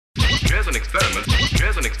Here's an experiment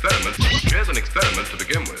to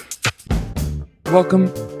begin with.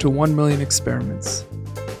 Welcome to 1 Million Experiments,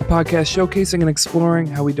 a podcast showcasing and exploring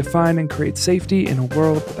how we define and create safety in a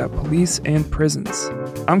world without police and prisons.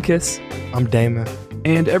 I'm Kiss. I'm Damon.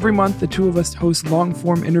 And every month, the two of us host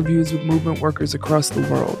long-form interviews with movement workers across the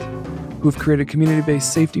world who've created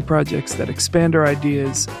community-based safety projects that expand our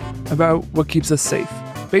ideas about what keeps us safe.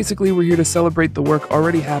 Basically, we're here to celebrate the work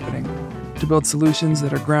already happening, to build solutions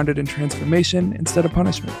that are grounded in transformation instead of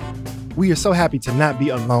punishment. We are so happy to not be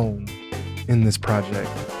alone in this project.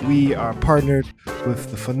 We are partnered with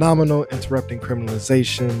the phenomenal Interrupting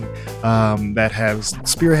Criminalization that has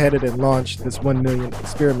spearheaded and launched this 1 Million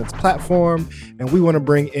Experiments platform, and we want to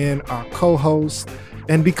bring in our co-host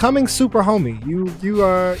and becoming super homie. You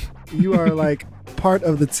are like part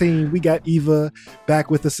of the team. We got Eva back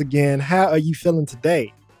with us again. How are you feeling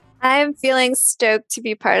today? I'm feeling stoked to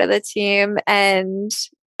be part of the team and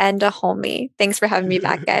a homie. Thanks for having me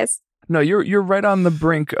back, guys. No, you're right on the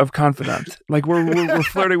brink of confidant. Like we're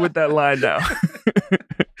flirting with that line now.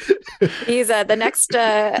 He's the next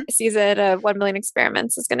season of 1 Million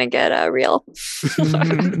Experiments is going to get real.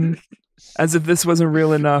 As if this wasn't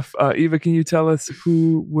real enough, Eva, can you tell us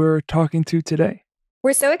who we're talking to today?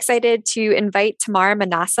 We're so excited to invite Tamar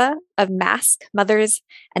Manasseh of MASK, Mothers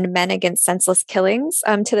and Men Against Senseless Killings,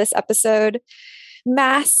 to this episode.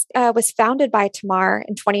 MASK was founded by Tamar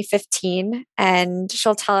in 2015, and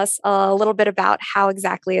she'll tell us a little bit about how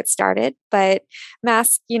exactly it started. But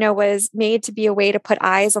MASK, was made to be a way to put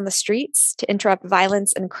eyes on the streets, to interrupt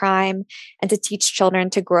violence and crime, and to teach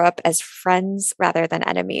children to grow up as friends rather than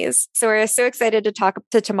enemies. So we're so excited to talk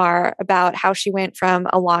to Tamar about how she went from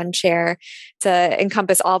a lawn chair to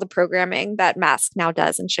encompass all the programming that MASK now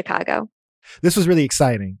does in Chicago. This was really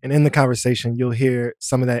exciting. And in the conversation, you'll hear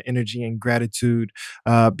some of that energy and gratitude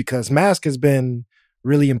because MASK has been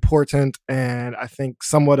really important and I think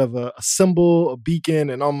somewhat of a symbol, a beacon,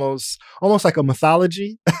 and almost like a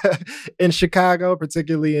mythology in Chicago,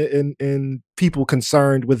 particularly in people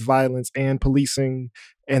concerned with violence and policing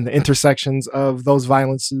and the intersections of those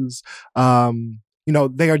violences.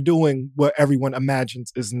 They are doing what everyone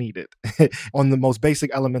imagines is needed on the most basic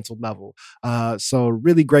elemental level. So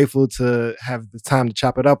really grateful to have the time to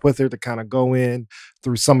chop it up with her, to kind of go in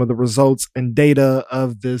through some of the results and data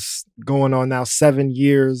of this going on now 7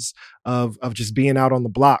 years of just being out on the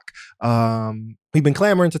block. We've been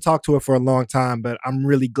clamoring to talk to her for a long time, but I'm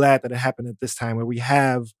really glad that it happened at this time where we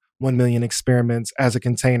have 1 Million Experiments as a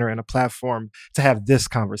container and a platform to have this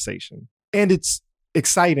conversation. And it's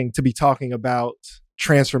exciting to be talking about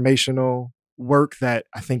transformational work that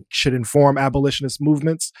I think should inform abolitionist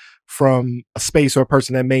movements from a space or a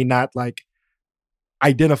person that may not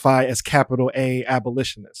identify as capital A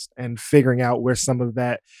abolitionist, and figuring out where some of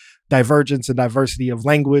that divergence and diversity of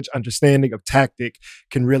language, understanding of tactic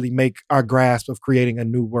can really make our grasp of creating a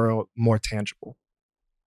new world more tangible.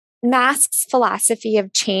 MASK's philosophy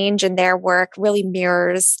of change in their work really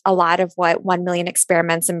mirrors a lot of what 1 Million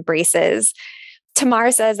Experiments embraces.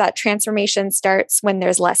 Tamar says that transformation starts when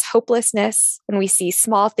there's less hopelessness, when we see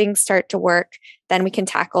small things start to work, then we can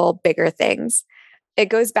tackle bigger things. It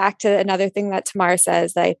goes back to another thing that Tamar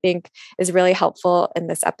says that I think is really helpful in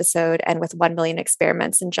this episode and with 1 Million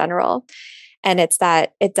Experiments in general. And it's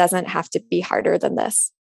that it doesn't have to be harder than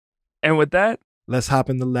this. And with that, let's hop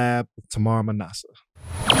in the lab with Tamar Manasseh.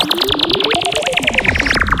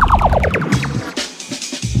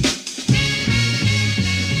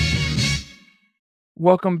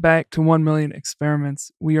 Welcome back to 1 Million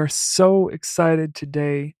Experiments. We are so excited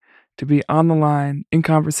today to be on the line, in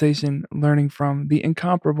conversation, learning from the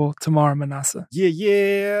incomparable Tamar Manasseh.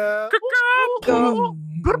 Yeah. Hello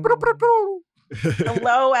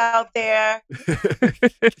out there.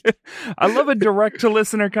 I love a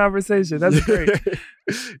direct-to-listener conversation. That's great.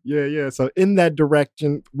 Yeah. So in that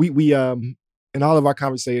direction, we in all of our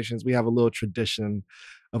conversations, we have a little tradition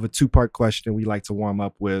of a 2-part question we like to warm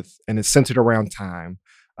up with, and it's centered around time.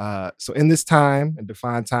 So in this time, and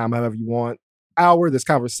define time however you want, hour, this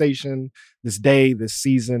conversation, this day, this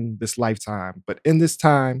season, this lifetime. But in this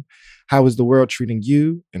time, how is the world treating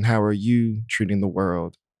you, and how are you treating the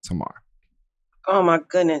world, Tamar? Oh my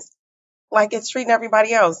goodness. Like it's treating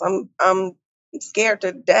everybody else. I'm scared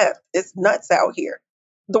to death. It's nuts out here.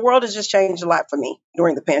 The world has just changed a lot for me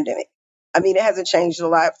during the pandemic. I mean, it hasn't changed a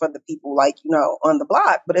lot for the people on the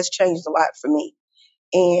block, but it's changed a lot for me.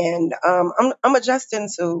 And I'm adjusting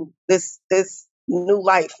to this new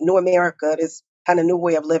life, new America, this kind of new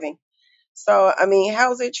way of living. So, I mean,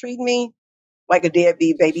 how's it treating me? Like a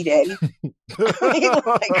deadbeat baby daddy.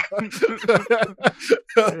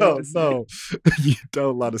 Oh, no. You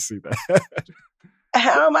don't want to see that.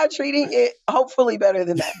 How am I treating it? Hopefully better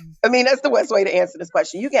than that. I mean, that's the best way to answer this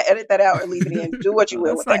question. You can edit that out or leave it in. Do what you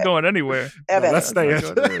will That's with not that. going anywhere. Have at Let's it. stay. That's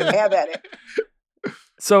not going anywhere. Have at it.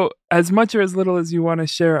 So, as much or as little as you want to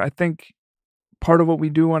share, I think part of what we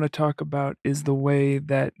do want to talk about is the way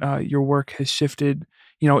that your work has shifted,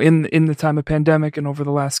 in the time of pandemic and over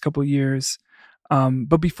the last couple of years.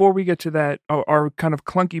 But before we get to that, our kind of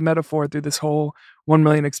clunky metaphor through this whole 1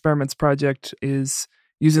 Million Experiments project is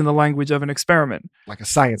using the language of an experiment. Like a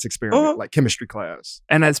science experiment, like chemistry class.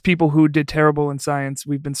 And as people who did terrible in science,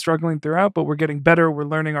 we've been struggling throughout, but we're getting better. We're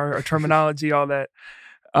learning our terminology, all that.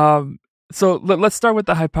 So let's start with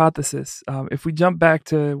the hypothesis. If we jump back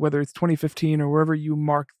to whether it's 2015 or wherever you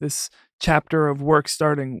mark this chapter of work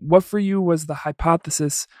starting, what for you was the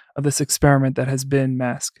hypothesis of this experiment that has been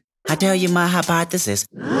Mask? I tell you my hypothesis.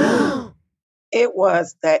 It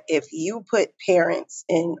was that if you put parents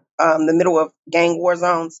in the middle of gang war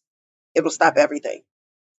zones, it will stop everything.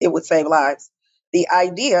 It would save lives. The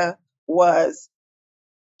idea was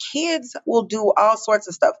kids will do all sorts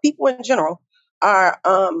of stuff. People in general are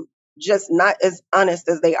just not as honest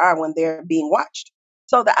as they are when they're being watched.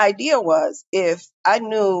 So the idea was if I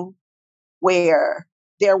knew where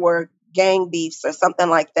there were gang beefs or something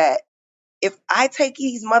like that, if I take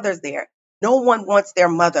these mothers there, no one wants their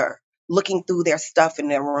mother looking through their stuff in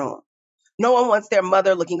their room. No one wants their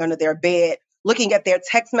mother looking under their bed, looking at their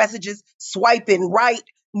text messages, swiping right.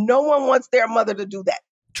 No one wants their mother to do that.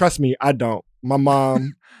 Trust me, I don't. My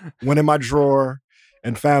mom went in my drawer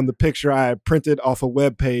and found the picture I had printed off a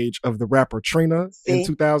webpage of the rapper Trina in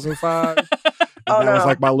 2005. Oh, that was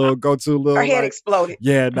like my little go-to little. Her head exploded.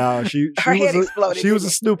 Yeah, no, she was a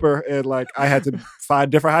snooper, and like I had to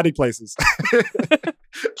find different hiding places.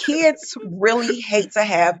 Kids really hate to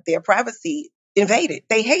have their privacy invaded.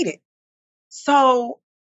 They hate it. So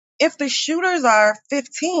if the shooters are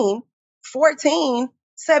 15, 14,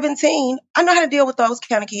 17, I know how to deal with those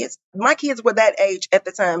kind of kids. My kids were that age at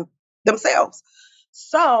the time themselves.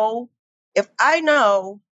 So if I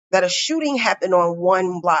know that a shooting happened on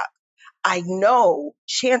one block, I know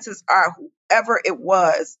chances are whoever it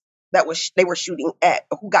was that they were shooting at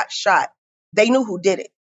or who got shot, they knew who did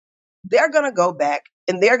it. They're going to go back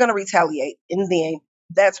and they're going to retaliate. And then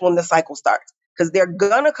that's when the cycle starts because they're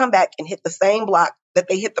going to come back and hit the same block that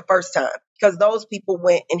they hit the first time because those people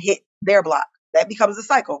went and hit their block. That becomes a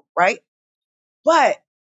cycle, right? But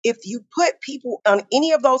if you put people on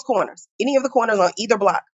any of those corners, any of the corners on either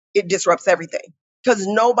block, it disrupts everything because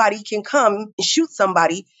nobody can come and shoot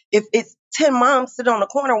somebody if it's 10 moms sitting on the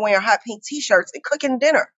corner wearing hot pink t-shirts and cooking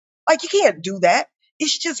dinner. Like, you can't do that.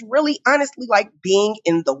 It's just really honestly like being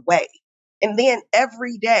in the way. And then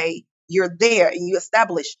every day you're there and you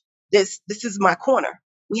establish this is my corner.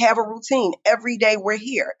 We have a routine. Every day we're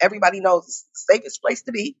here. Everybody knows it's the safest place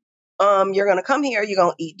to be. You're going to come here. You're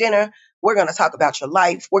going to eat dinner. We're going to talk about your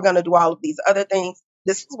life. We're going to do all of these other things.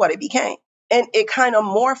 This is what it became. And it kind of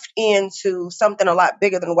morphed into something a lot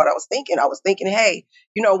bigger than what I was thinking. I was thinking, hey,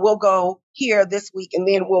 we'll go here this week and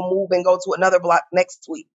then we'll move and go to another block next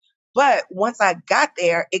week. But once I got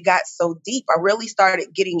there, it got so deep. I really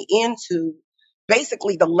started getting into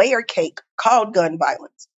basically the layer cake called gun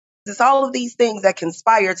violence. It's all of these things that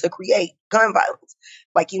conspire to create gun violence.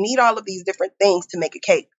 Like you need all of these different things to make a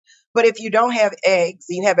cake. But if you don't have eggs,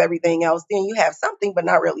 you have everything else, then you have something, but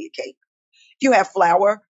not really a cake. If you have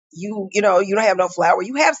flour, you don't have no flour.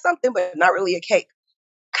 You have something, but not really a cake.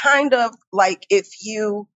 Kind of like if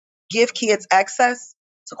you give kids access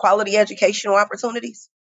to quality educational opportunities,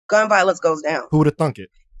 gun violence goes down. Who would have thunk it?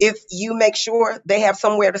 If you make sure they have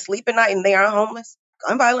somewhere to sleep at night and they aren't homeless,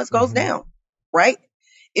 gun violence goes down, right?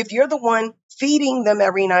 If you're the one feeding them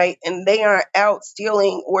every night and they aren't out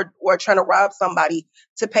stealing or trying to rob somebody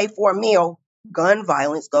to pay for a meal, gun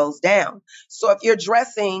violence goes down. So if you're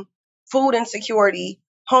addressing food insecurity,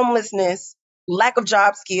 homelessness, lack of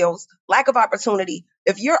job skills, lack of opportunity,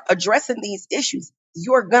 if you're addressing these issues,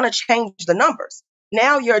 you're going to change the numbers.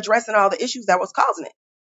 Now you're addressing all the issues that was causing it.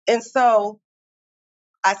 And so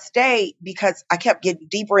I stayed because I kept getting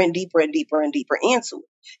deeper and deeper and deeper and deeper into it.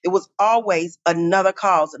 It was always another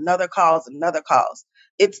cause, another cause, another cause.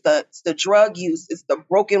 It's the drug use, it's the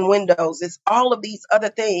broken windows, it's all of these other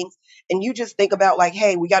things. And you just think about like,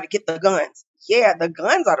 hey, we got to get the guns. Yeah, the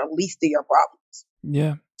guns are the least of your problems.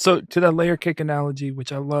 Yeah. So to that layer cake analogy,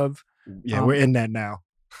 which I love. Yeah, we're in that now.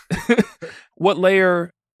 What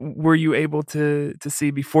layer were you able to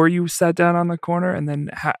see before you sat down on the corner? And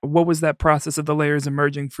then what was that process of the layers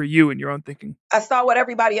emerging for you in your own thinking? I saw what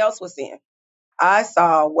everybody else was seeing. I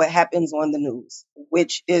saw what happens on the news,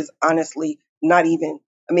 which is honestly not even,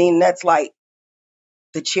 that's like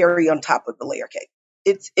the cherry on top of the layer cake.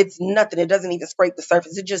 it's nothing. It doesn't even scrape the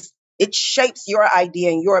surface. It shapes your idea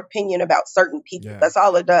and your opinion about certain people. Yeah. That's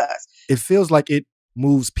all it does. It feels like it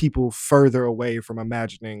moves people further away from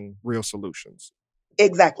imagining real solutions.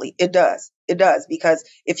 Exactly. It does. It does. Because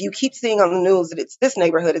if you keep seeing on the news that it's this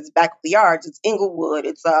neighborhood, it's Back of the Yards, it's Inglewood,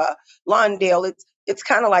 it's Lawndale, it's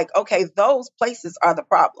kind of like, okay, those places are the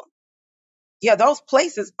problem. Yeah, those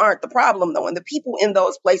places aren't the problem, though. And the people in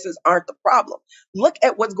those places aren't the problem. Look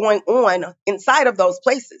at what's going on inside of those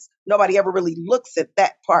places. Nobody ever really looks at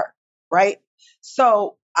that part, right?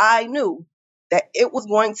 So I knew that it was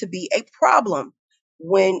going to be a problem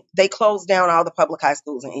when they closed down all the public high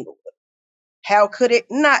schools in Inglewood. How could it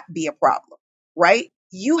not be a problem, right?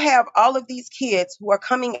 You have all of these kids who are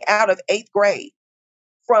coming out of 8th grade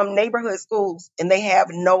from neighborhood schools and they have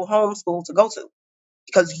no home school to go to,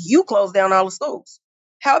 because you closed down all the schools.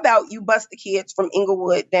 How about you bus the kids from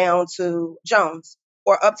Inglewood down to Jones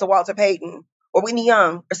or up to Walter Payton or Whitney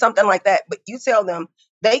Young or something like that? But you tell them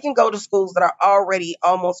they can go to schools that are already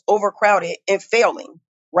almost overcrowded and failing,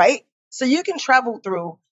 right? So you can travel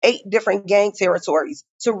through 8 different gang territories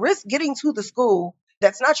to risk getting to the school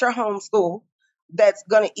that's not your home school, that's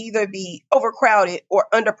going to either be overcrowded or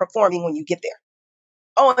underperforming when you get there.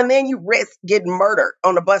 Oh, and then you risk getting murdered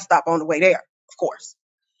on the bus stop on the way there, of course.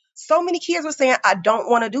 So many kids were saying, I don't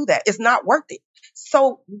want to do that. It's not worth it.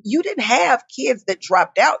 So you didn't have kids that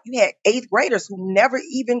dropped out. You had 8th graders who never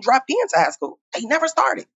even dropped into high school. They never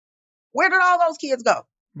started. Where did all those kids go?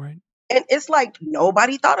 Right. And it's like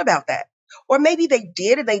nobody thought about that. Or maybe they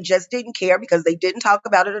did and they just didn't care because they didn't talk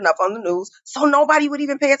about it enough on the news. So nobody would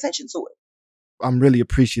even pay attention to it. I'm really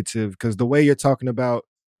appreciative because the way you're talking about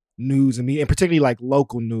news and media, and particularly like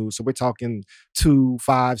local news. So we're talking 2,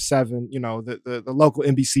 5, 7, the local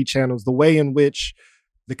NBC channels, the way in which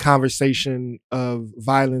the conversation of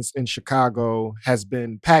violence in Chicago has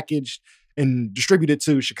been packaged and distributed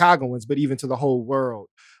to Chicagoans, but even to the whole world.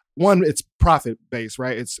 One, it's profit-based,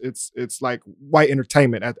 right? It's like white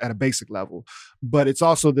entertainment at a basic level. But it's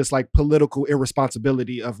also this like political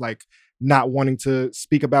irresponsibility of like not wanting to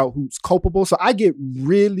speak about who's culpable. So I get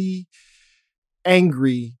really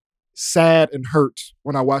angry, sad, and hurt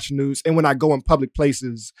when I watch news and when I go in public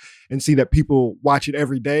places and see that people watch it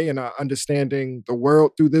every day and are understanding the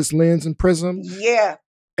world through this lens and prism. Yeah.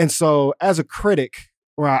 And so as a critic,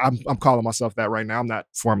 or I'm calling myself that right now. I'm not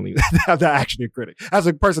formally I'm not actually a critic. As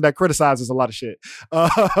a person that criticizes a lot of shit.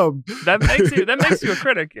 That makes you a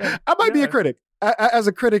critic. Yeah. I might be a critic. As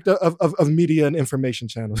a critic of media and information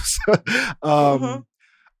channels.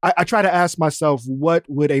 I try to ask myself, what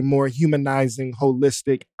would a more humanizing,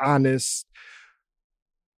 holistic, honest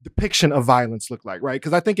depiction of violence look like, right?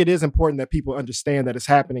 Because I think it is important that people understand that it's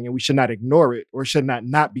happening and we should not ignore it or should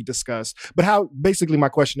not be discussed. But basically my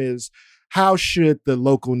question is, how should the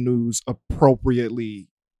local news appropriately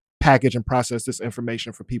package and process this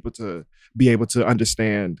information for people to be able to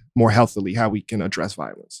understand more healthily how we can address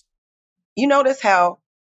violence? You notice how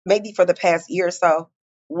maybe for the past year or so,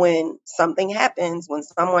 when something happens, when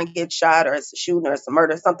someone gets shot or it's a shooting or it's a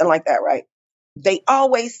murder, something like that, right? They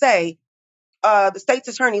always say, the state's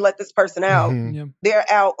attorney let this person out. Mhm. Yeah. They're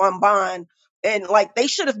out on bond. And like they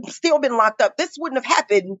should have still been locked up. This wouldn't have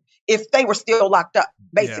happened if they were still locked up,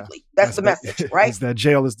 basically. Yeah. That's the message, right? Is that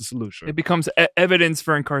jail is the solution. It becomes evidence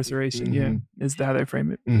for incarceration. Yeah, is how they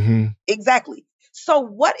frame it. Mm-hmm. Exactly. So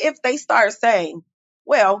what if they start saying,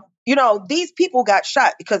 well, these people got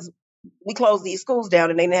shot because we closed these schools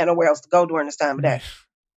down and they didn't have nowhere else to go during this time of day.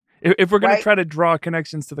 If we're going Right? to try to draw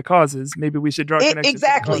connections to the causes, maybe we should draw connections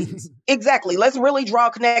Exactly. to the causes. Exactly. Let's really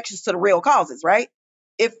draw connections to the real causes, right?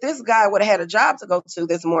 If this guy would have had a job to go to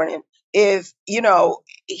this morning, if,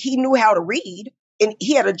 he knew how to read and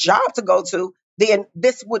he had a job to go to, then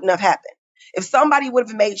this wouldn't have happened. If somebody would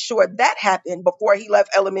have made sure that happened before he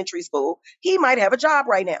left elementary school, he might have a job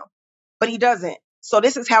right now, but he doesn't. So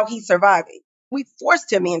this is how he's surviving. We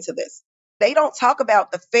forced him into this. They don't talk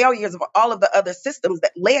about the failures of all of the other systems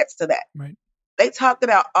that led to that. Right. They talked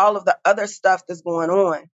about all of the other stuff that's going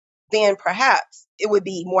on. Then perhaps it would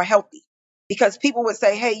be more healthy because people would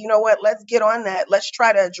say, hey, you know what? Let's get on that. Let's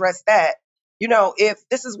try to address that. If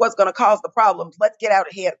this is what's going to cause the problems, let's get out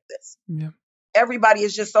ahead of this. Yeah. Everybody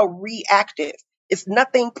is just so reactive. It's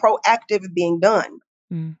nothing proactive being done.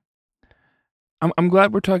 Mm. I'm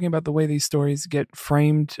glad we're talking about the way these stories get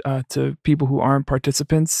framed to people who aren't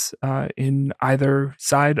participants in either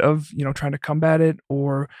side of, trying to combat it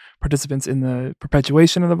or participants in the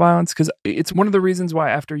perpetuation of the violence. Because it's one of the reasons why,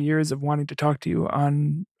 after years of wanting to talk to you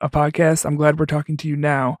on a podcast, I'm glad we're talking to you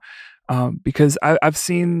now because I've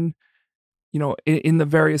seen in the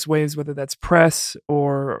various ways, whether that's press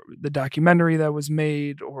or the documentary that was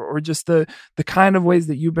made, or just the kind of ways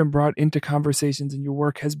that you've been brought into conversations and your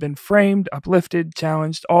work has been framed, uplifted,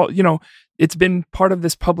 challenged, it's been part of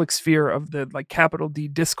this public sphere of the like capital D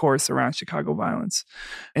discourse around Chicago violence.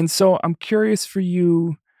 And so I'm curious for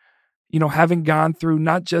you, having gone through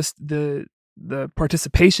not just the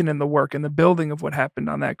participation in the work and the building of what happened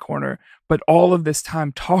on that corner, but all of this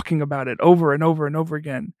time talking about it over and over and over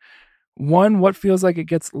again. One, what feels like it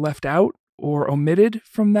gets left out or omitted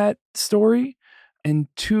from that story? And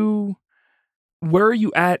two, where are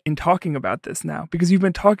you at in talking about this now? Because you've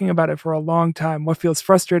been talking about it for a long time. What feels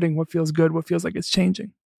frustrating? What feels good? What feels like it's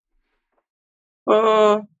changing?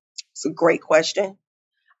 It's a great question.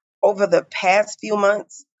 Over the past few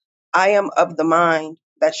months, I am of the mind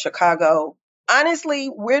that Chicago, honestly,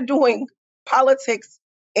 we're doing politics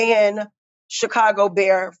and Chicago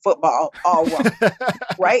Bear football all wrong,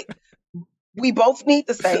 right? We both need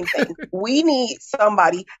the same thing. We need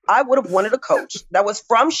somebody. I would have wanted a coach that was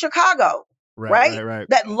from Chicago, right?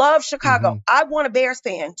 That loves Chicago. Mm-hmm. I want a Bears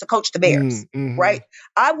fan to coach the Bears, right?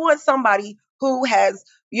 I want somebody who has,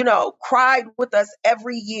 cried with us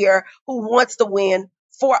every year, who wants to win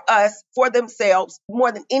for us, for themselves,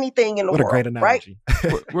 more than anything in the world. What a great analogy.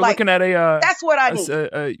 Right? We're looking at that's what I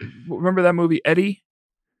need. Remember that movie Eddie,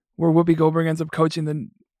 where Whoopi Goldberg ends up coaching the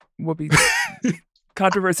Whoopi.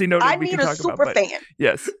 Controversy noted. I need a super fan.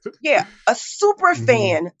 Yes. Yeah, a super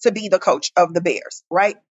fan to be the coach of the Bears,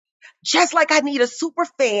 right? Just like I need a super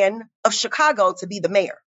fan of Chicago to be the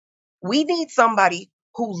mayor. We need somebody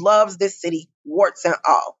who loves this city, warts and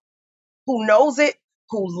all, who knows it,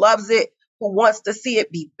 who loves it, who wants to see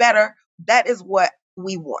it be better. That is what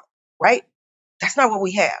we want, right? That's not what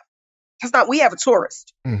we have. We have a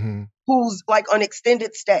tourist who's like on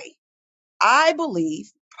extended stay. I believe,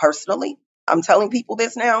 personally, I'm telling people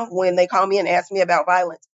this now when they call me and ask me about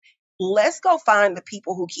violence. Let's go find the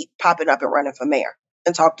people who keep popping up and running for mayor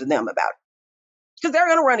and talk to them about it. Because they're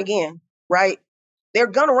going to run again, right? They're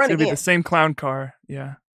going to run again. It's going to be the same clown car.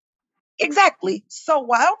 Yeah. Exactly. So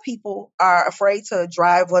while people are afraid to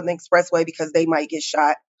drive on the expressway because they might get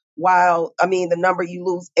shot, the number you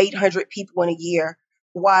lose 800 people in a year,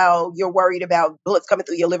 while you're worried about bullets coming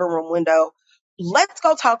through your living room window, let's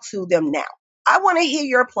go talk to them now. I want to hear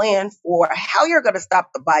your plan for how you're going to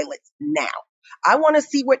stop the violence now. I want to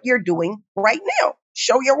see what you're doing right now.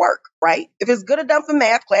 Show your work, right? If it's good enough for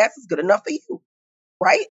math class, it's good enough for you,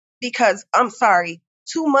 right? Because I'm sorry,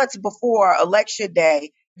 2 months before election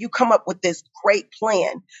day, you come up with this great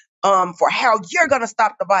plan for how you're going to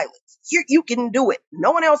stop the violence. You can do it.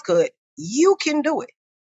 No one else could. You can do it.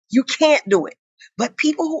 You can't do it. But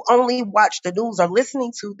people who only watch the news are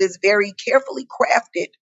listening to this very carefully crafted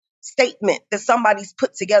statement that somebody's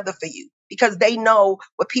put together for you because they know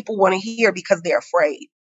what people want to hear because they're afraid.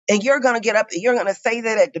 And you're going to get up and you're going to say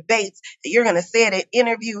that at debates, and you're going to say it at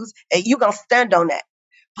interviews, and you're going to stand on that.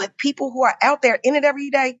 But people who are out there in it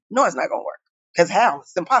every day, no, it's not going to work. Because how?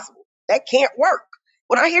 It's impossible. That can't work.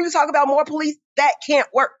 When I hear you talk about more police, that can't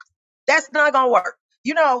work. That's not going to work.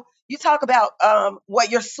 You talk about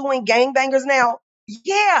you're suing gangbangers now.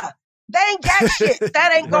 Yeah, they ain't got shit.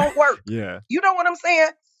 That ain't going to work. Yeah. You know what I'm saying?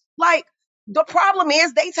 Like, the problem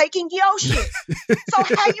is they taking your shit. So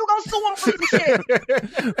how you gonna sue them for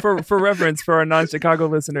some shit? For reference, for our non-Chicago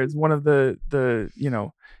listeners, one of the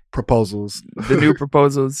proposals, the new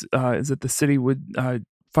proposals is that the city would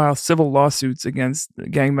file civil lawsuits against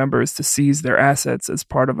gang members to seize their assets as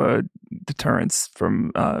part of a deterrence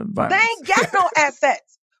from violence. They ain't got no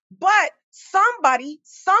assets, but somebody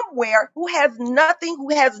somewhere who has nothing,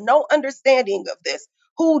 who has no understanding of this,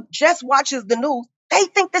 who just watches the news, they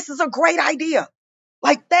think this is a great idea.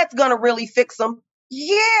 Like, that's going to really fix them.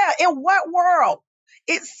 Yeah, in what world?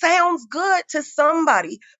 It sounds good to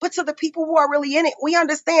somebody, but to the people who are really in it, we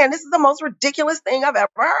understand this is the most ridiculous thing I've ever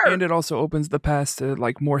heard. And it also opens the path to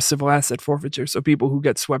like more civil asset forfeiture. So people who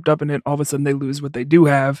get swept up in it, all of a sudden they lose what they do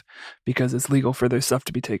have because it's legal for their stuff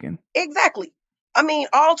to be taken. Exactly. I mean,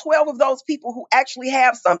 all 12 of those people who actually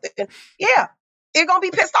have something, yeah, they're going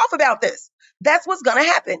to be pissed off about this. That's what's going to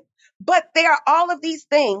happen. But there are all of these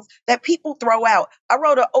things that people throw out. I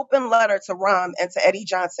wrote an open letter to Rahm and to Eddie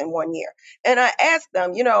Johnson one year. And I asked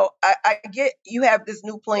them, I get you have this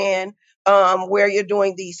new plan where you're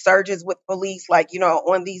doing these surges with police, like,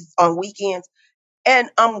 on weekends. And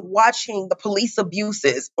I'm watching the police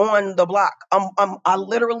abuses on the block. I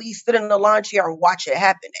literally sit in the lawn chair and watch it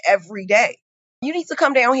happen every day. You need to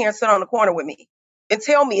come down here and sit on the corner with me and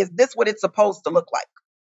tell me, is this what it's supposed to look like?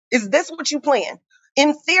 Is this what you plan?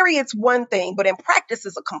 In theory, it's one thing, but in practice,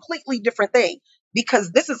 it's a completely different thing because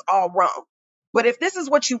this is all wrong. But if this is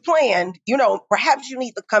what you planned, perhaps you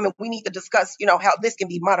need to come and we need to discuss, how this can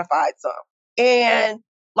be modified some. And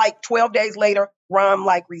like 12 days later, Rom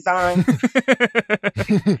resigned.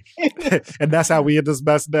 And that's how we in this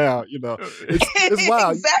mess now, It's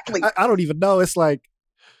wild. Exactly. I don't even know. It's like,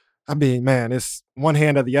 I mean, man, it's one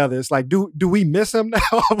hand or the other. It's like, do we miss him now?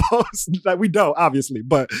 Almost? Like, we don't, obviously,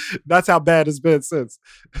 but that's how bad it's been since.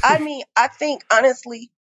 I mean, I think,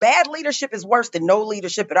 honestly, bad leadership is worse than no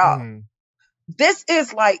leadership at all. Mm. This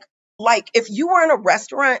is like if you were in a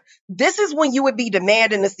restaurant, this is when you would be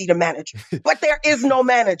demanding to see the manager, but there is no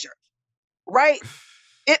manager, right?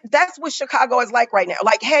 That's what Chicago is like right now.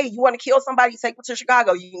 Like, hey, you want to kill somebody, take them to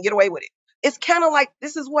Chicago, you can get away with it. It's kind of like,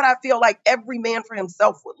 this is what I feel like every man for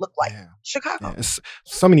himself would look like. Yeah. Chicago. Yeah, it's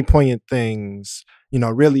so many poignant things,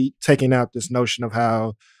 really taking out this notion of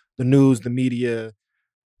how the news, the media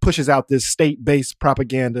pushes out this state-based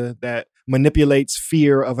propaganda that manipulates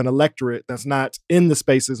fear of an electorate that's not in the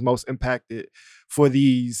spaces most impacted for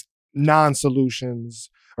these non-solutions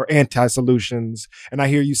or anti-solutions. And I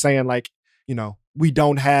hear you saying we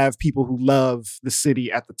don't have people who love the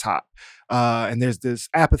city at the top. And there's this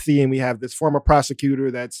apathy, and we have this former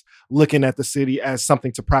prosecutor that's looking at the city as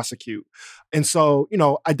something to prosecute. And so,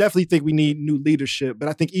 I definitely think we need new leadership, but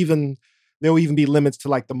I think there will even be limits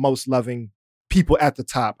to the most loving people at the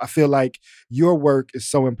top. I feel like your work is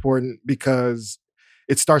so important because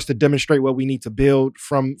it starts to demonstrate what we need to build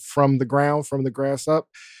from the ground, from the grass up.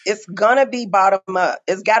 It's gonna be bottom up.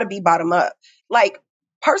 It's got to be bottom up.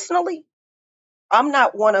 Personally, I'm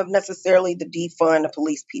not one of necessarily the defund the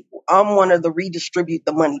police people. I'm one of the redistribute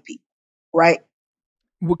the money people, right?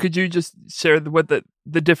 Well, could you just share what the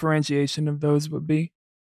differentiation of those would be?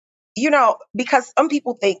 Because some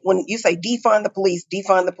people think when you say defund the police,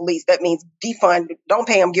 that means defund, don't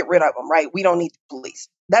pay them, get rid of them, right? We don't need the police.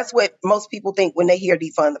 That's what most people think when they hear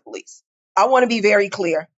defund the police. I want to be very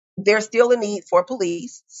clear. There's still a need for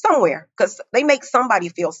police somewhere because they make somebody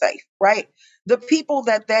feel safe, right? The people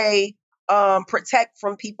that they protect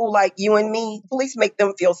from people like you and me, police make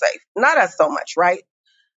them feel safe. Not us so much, right?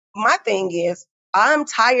 My thing is, I'm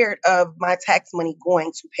tired of my tax money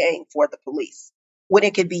going to paying for the police when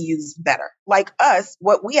it could be used better. Like us,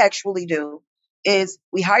 what we actually do is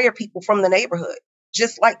we hire people from the neighborhood,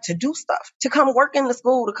 just to do stuff, to come work in the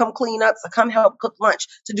school, to come clean up, to come help cook lunch,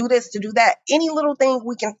 to do this, to do that, any little thing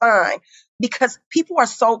we can find, because people are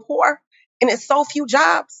so poor and it's so few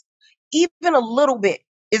jobs. Even a little bit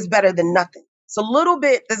is better than nothing. So a little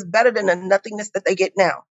bit is better than the nothingness that they get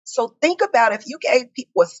now. So think about if you gave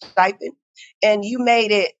people a stipend and you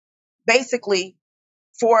made it basically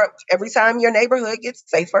for every time your neighborhood gets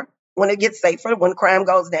safer, when it gets safer, when crime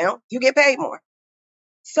goes down, you get paid more.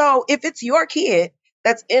 So if it's your kid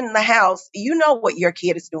that's in the house, you know what your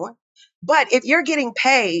kid is doing. But if you're getting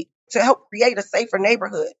paid to help create a safer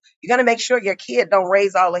neighborhood, you're going to make sure your kid don't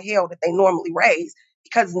raise all the hell that they normally raise,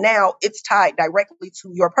 because now it's tied directly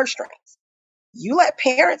to your purse strings. You let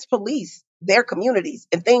parents police their communities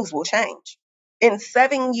and things will change. In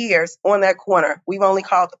 7 years on that corner, we've only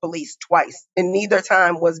called the police twice. And neither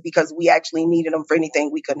time was because we actually needed them for anything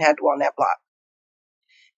we couldn't handle on that block.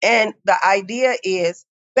 And the idea is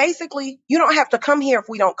basically, you don't have to come here if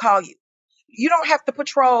we don't call you. You don't have to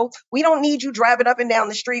patrol. We don't need you driving up and down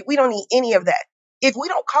the street. We don't need any of that. If we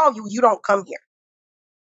don't call you, you don't come here.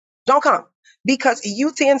 Don't come, because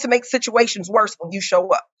you tend to make situations worse when you show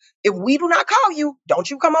up. If we do not call you, don't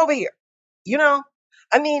you come over here.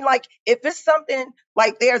 I mean, if it's something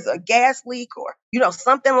like there's a gas leak or,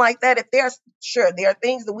 something like that, there are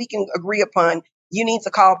things that we can agree upon. You need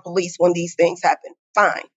to call police when these things happen.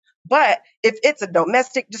 Fine. But if it's a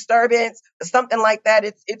domestic disturbance or something like that,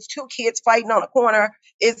 it's two kids fighting on a corner,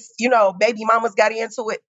 it's, baby mama's got into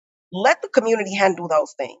it, let the community handle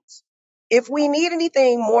those things. If we need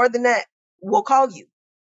anything more than that, we'll call you.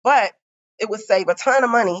 But it would save a ton of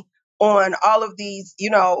money on all of these,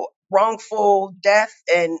 wrongful death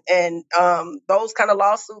and those kind of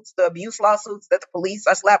lawsuits, the abuse lawsuits that the police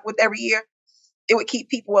are slapped with every year. It would keep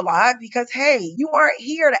people alive because, hey, you aren't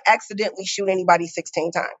here to accidentally shoot anybody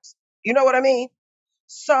 16 times. You know what I mean?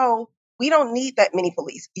 So we don't need that many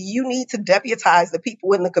police. You need to deputize the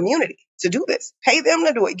people in the community to do this. Pay them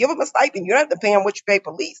to do it. Give them a stipend. You don't have to pay them what you pay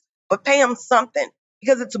police, but pay them something,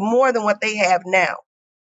 because it's more than what they have now.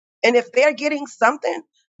 And if they're getting something,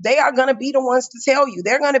 they are going to be the ones to tell you.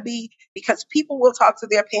 They're going to be, because people will talk to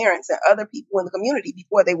their parents and other people in the community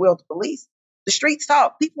before they will the police. The streets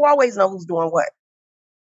talk. People always know who's doing what.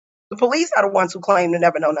 The police are the ones who claim to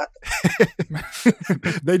never know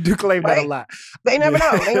nothing. They do claim that a Right? lot. They never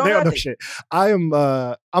know. They know They don't know nothing. shit.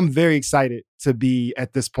 I'm very excited to be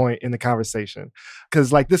at this point in the conversation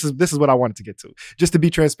because like this is what I wanted to get to. Just to be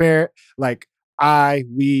transparent, like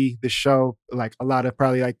we, the show, like a lot of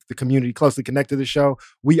probably like the community closely connected to the show,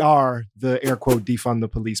 we are the air quote defund the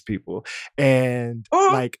police people. And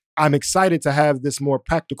like I'm excited to have this more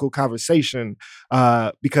practical conversation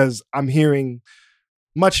because I'm hearing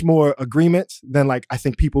much more agreement than like I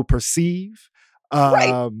think people perceive.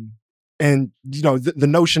 Right. And you know the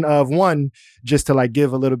notion of one, just to like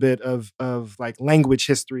give a little bit of like language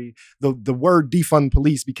history, the word defund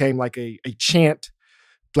police became like a chant,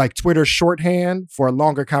 like Twitter shorthand for a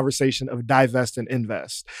longer conversation of divest and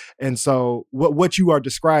invest. And so what you are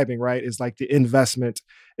describing, right, is like the investment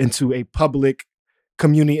into a public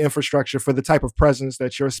community infrastructure for the type of presence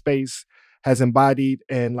that your space has embodied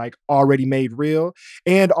and like already made real.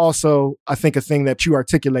 And also, I think a thing that you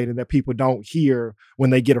articulated that people don't hear when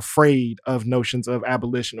they get afraid of notions of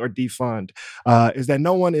abolition or defund is that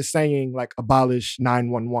no one is saying like abolish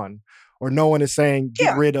 911 or no one is saying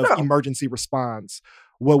get rid of emergency response.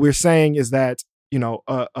 What we're saying is that, you know,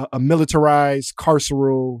 a militarized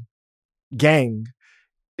carceral gang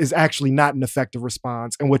is actually not an effective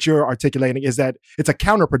response. And what you're articulating is that it's a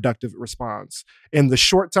counterproductive response. In the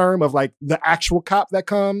short term of like the actual cop that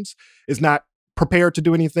comes is not prepared to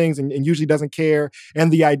do anything and usually doesn't care.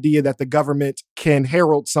 And the idea that the government can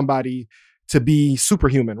herald somebody to be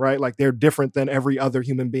superhuman, right? Like they're different than every other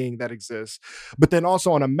human being that exists. But then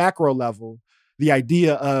also on a macro level, the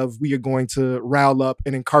idea of we are going to rile up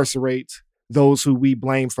and incarcerate those who we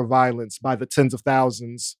blame for violence by the tens of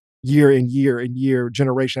thousands year and year and year,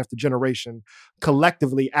 generation after generation,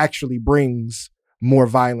 collectively actually brings more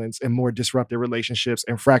violence and more disrupted relationships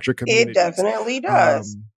and fractured communities. It definitely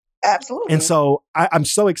does. Absolutely. And so I'm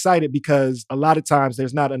so excited because a lot of times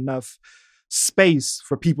there's not enough space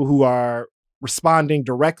for people who are responding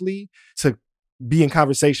directly to be in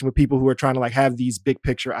conversation with people who are trying to like have these big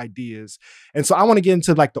picture ideas. And so I want to get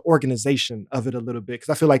into like the organization of it a little bit because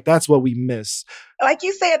I feel like that's what we miss. Like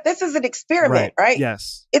you said, this is an experiment, right?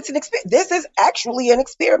 Yes. It's an experiment. This is actually an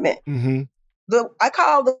experiment. Mm-hmm. I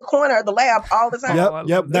call the corner the lab all the time.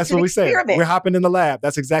 Yep. That's what we say. We're hopping in the lab.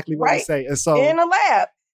 That's exactly what we say. And so in a lab.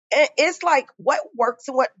 And it's like what works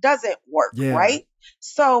and what doesn't work, right?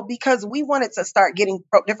 So because we wanted to start getting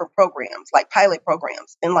different programs, like pilot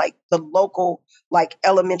programs in like the local, like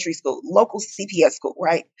elementary school, local CPS school,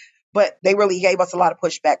 right? But they really gave us a lot of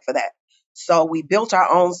pushback for that. So we built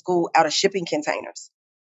our own school out of shipping containers.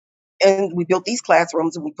 And we built these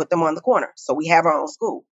classrooms and we put them on the corner. So we have our own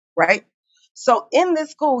school, right? So in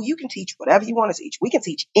this school, you can teach whatever you want to teach. We can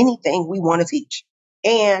teach anything we want to teach.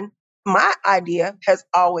 And my idea has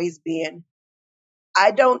always been, I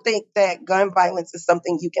don't think that gun violence is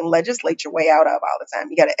something you can legislate your way out of all the time.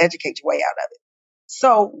 You got to educate your way out of it.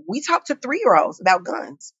 So we talk to 3-year-olds about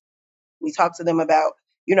guns. We talk to them about,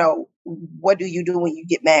 you know, what do you do when you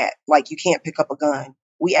get mad? Like you can't pick up a gun.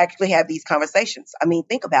 We actually have these conversations. I mean,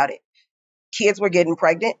 think about it. Kids were getting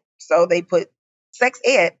pregnant, so they put sex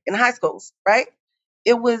ed in high schools, right?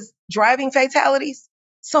 It was driving fatalities,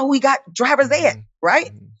 so we got driver's ed, right?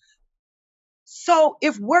 Mm-hmm. So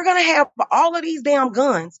if we're going to have all of these damn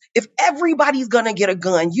guns, if everybody's going to get a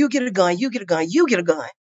gun, you get a gun, you get a gun, you get a gun,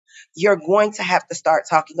 you're going to have to start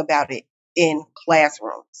talking about it in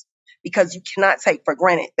classrooms because you cannot take for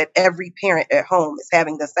granted that every parent at home is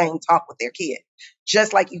having the same talk with their kid.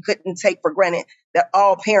 Just like you couldn't take for granted that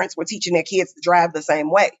all parents were teaching their kids to drive the same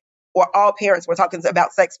way or all parents were talking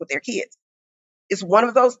about sex with their kids. It's one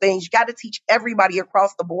of those things. You got to teach everybody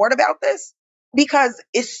across the board about this. Because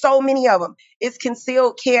it's so many of them. It's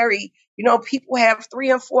concealed carry. You know, people have 3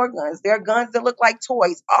 and 4 guns. There are guns that look like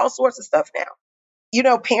toys, all sorts of stuff now. You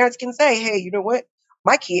know, parents can say, hey, you know what?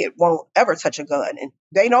 My kid won't ever touch a gun. And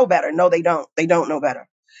they know better. No, they don't. They don't know better.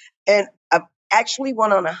 And I've actually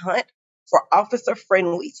went on a hunt for officer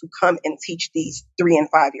friendlies who come and teach these 3 and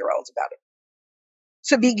 5-year-olds about it.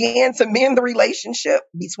 To begin to mend the relationship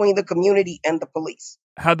between the community and the police.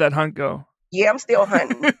 How'd that hunt go? Yeah, I'm still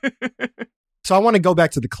hunting. So I want to go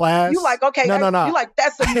back to the class. You like, okay. No. You like,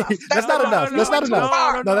 that's enough. That's not enough. That's not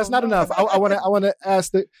enough. No, that's not enough. I want to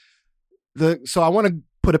ask so I want to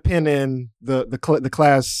put a pin in the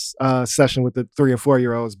class session with the 3 and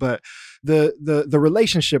 4-year-olds, but the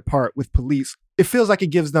relationship part with police, it feels like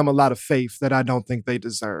it gives them a lot of faith that I don't think they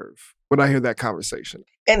deserve when I hear that conversation.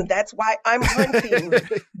 And that's why I'm hunting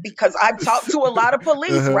because I've talked to a lot of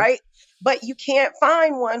police, right? But you can't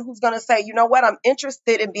find one who's going to say, you know what, I'm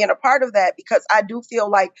interested in being a part of that because I do feel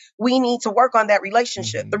like we need to work on that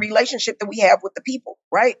relationship, the relationship that we have with the people,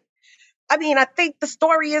 right? I mean, I think the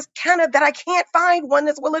story is kind of that I can't find one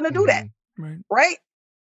that's willing to do that. Right?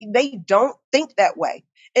 They don't think that way.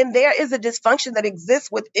 And there is a dysfunction that exists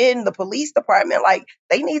within the police department. Like,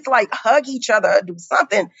 they need to like hug each other or do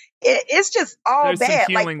something. It's just all There's bad.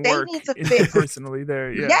 Some Like, they need to fix personally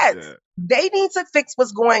there. Yeah. Yes. They need to fix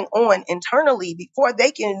what's going on internally before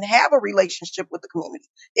they can have a relationship with the community.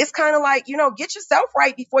 It's kind of like, get yourself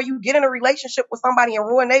right before you get in a relationship with somebody and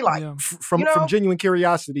ruin their life. Yeah. From genuine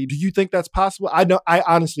curiosity, do you think that's possible? I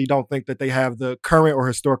honestly don't think that they have the current or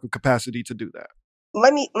historical capacity to do that.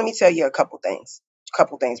 Let me tell you a couple things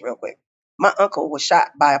real quick. My uncle was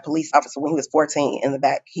shot by a police officer when he was 14 in the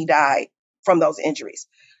back. He died from those injuries.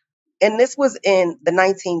 And this was in the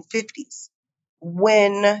 1950s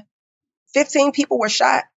when 15 people were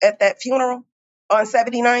shot at that funeral on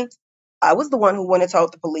 79th. I was the one who went and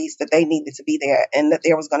told the police that they needed to be there and that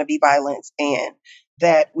there was going to be violence and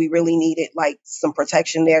that we really needed like some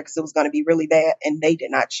protection there because it was going to be really bad. And they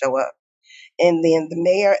did not show up. And then the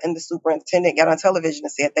mayor and the superintendent got on television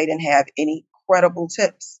and said they didn't have any credible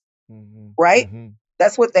tips. Right?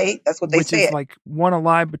 That's what they said. Which is like one, a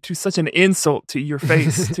lie, but two, such an insult to your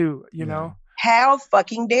face too, you know? How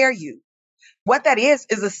fucking dare you? What that is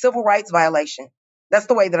a civil rights violation. That's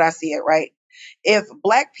the way that I see it, right? If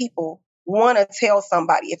Black people want to tell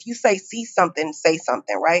somebody, if you see something, say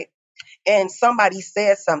something, right? And somebody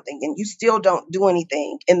says something and you still don't do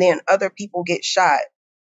anything and then other people get shot,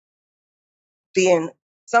 then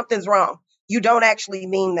something's wrong. You don't actually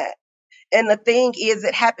mean that. And the thing is,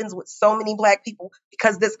 it happens with so many Black people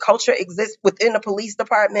because this culture exists within the police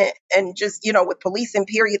department and just, with policing,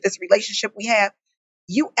 period, this relationship we have.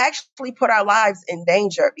 You actually put our lives in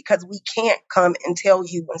danger because we can't come and tell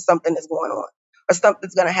you when something is going on or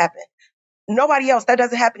something's going to happen. Nobody else, that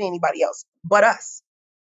doesn't happen to anybody else but us.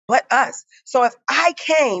 So if I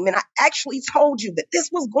came and I actually told you that this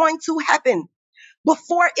was going to happen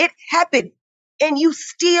before it happened and you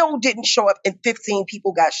still didn't show up and 15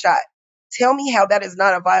 people got shot, tell me how that is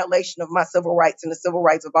not a violation of my civil rights and the civil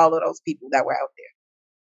rights of all of those people that were out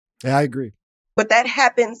there. Yeah, I agree. But that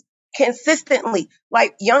happens consistently.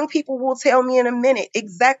 Like, young people will tell me in a minute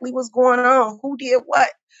exactly what's going on, who did what.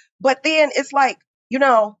 But then it's like,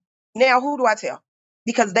 now who do I tell?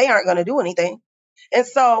 Because they aren't going to do anything. And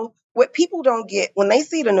so what people don't get when they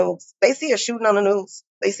see the news, they see a shooting on the news,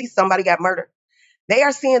 they see somebody got murdered. They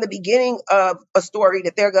are seeing the beginning of a story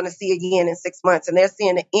that they're going to see again in 6 months. And they're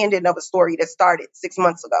seeing the ending of a story that started 6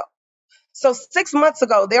 months ago. So 6 months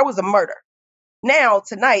ago, there was a murder. Now,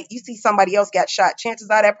 tonight, you see somebody else got shot. Chances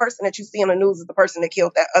are that person that you see on the news is the person that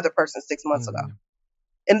killed that other person 6 months ago.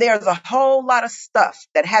 And there's a whole lot of stuff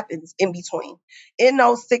that happens in between. In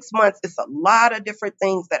those 6 months, it's a lot of different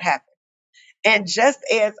things that happen. And just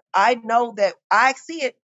as I know that I see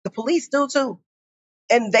it, the police do too.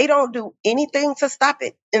 And they don't do anything to stop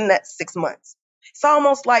it in that 6 months. It's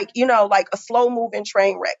almost like, like a slow moving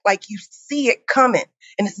train wreck. Like, you see it coming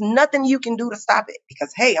and it's nothing you can do to stop it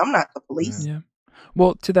because, hey, I'm not the police. Yeah.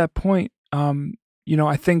 Well, to that point,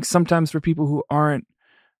 I think sometimes for people who aren't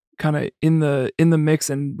kind of in the mix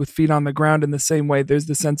and with feet on the ground in the same way, there's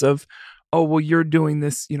the sense of, oh, well, you're doing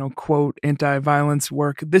this, quote, anti-violence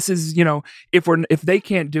work. This is, if they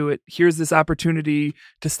can't do it, here's this opportunity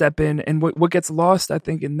to step in. And what gets lost, I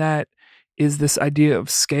think, in that is this idea of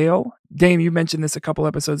scale. Dame, you mentioned this a couple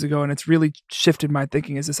episodes ago, and it's really shifted my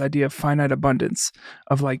thinking, is this idea of finite abundance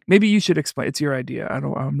of like, maybe you should explain. It's your idea.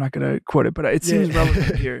 I'm not going to quote it, but it seems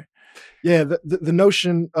relevant here. Yeah. The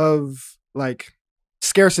notion of like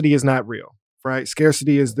scarcity is not real, right?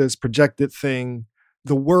 Scarcity is this projected thing.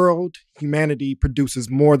 The world, humanity produces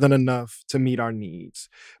more than enough to meet our needs.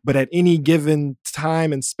 But at any given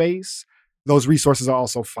time and space, those resources are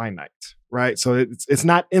also finite, right? So it's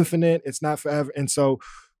not infinite, it's not forever. And so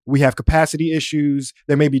we have capacity issues.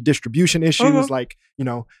 There may be distribution issues, like,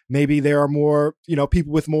 maybe there are more,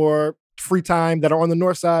 people with more free time that are on the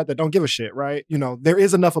north side that don't give a shit, right? There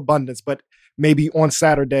is enough abundance, but maybe on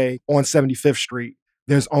Saturday on 75th Street,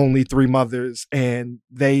 there's only 3 mothers and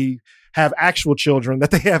they have actual children that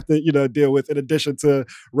they have to, deal with in addition to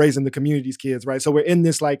raising the community's kids, right? So we're in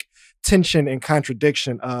this like tension and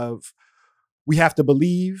contradiction of we have to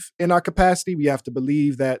believe in our capacity. We have to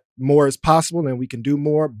believe that more is possible and we can do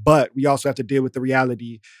more, but we also have to deal with the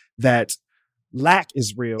reality that lack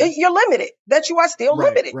is real. You're limited, that you are still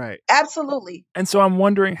limited. Right. Absolutely. And so I'm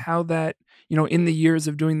wondering how that, in the years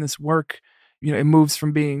of doing this work, it moves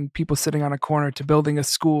from being people sitting on a corner to building a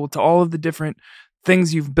school to all of the different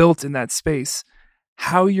things you've built in that space,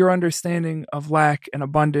 how your understanding of lack and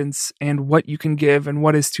abundance and what you can give and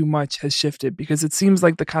what is too much has shifted, because it seems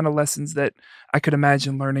like the kind of lessons that I could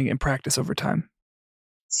imagine learning in practice over time.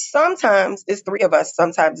 Sometimes it's 3 of us,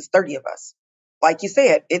 sometimes it's 30 of us. Like you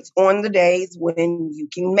said, it's on the days when you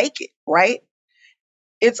can make it, right?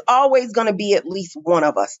 It's always going to be at least one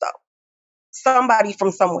of us, though. Somebody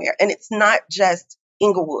from somewhere. And it's not just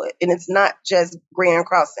Inglewood, and it's not just Grand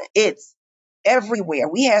Crossing. It's everywhere.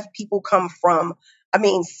 We have people come from,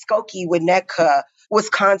 Skokie, Winnetka,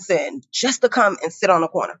 Wisconsin, just to come and sit on the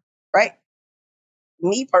corner, right?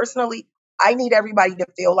 Me personally, I need everybody to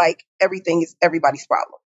feel like everything is everybody's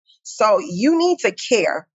problem. So you need to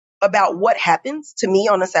care about what happens to me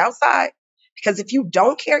on the South Side, because if you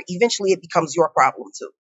don't care, eventually it becomes your problem too.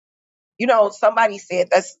 You know, somebody said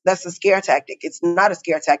that's a scare tactic. It's not a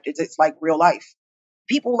scare tactic. It's like real life.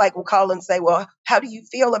 People will call and say, well, how do you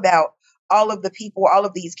feel about all of the people, all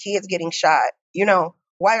of these kids getting shot? You know,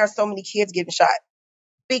 why are so many kids getting shot?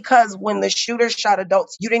 Because when the shooter shot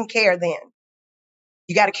adults, you didn't care then.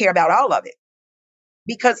 You got to care about all of it,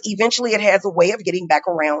 because eventually it has a way of getting back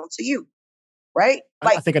around to you, right?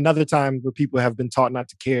 I think another time where people have been taught not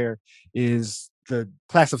to care is the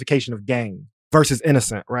classification of gang versus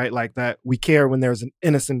innocent, right? Like that we care when there's an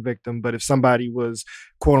innocent victim, but if somebody was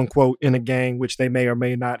quote unquote in a gang, which they may or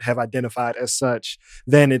may not have identified as such,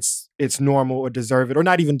 then it's normal or deserved or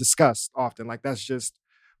not even discussed often. Like that's just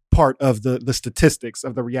part of the statistics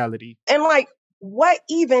of the reality. And what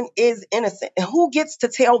even is innocent, and who gets to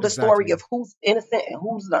tell the story of who's innocent and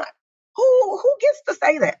who's not? Who gets to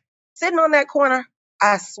say that? Sitting on that corner,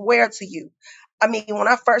 I swear to you. When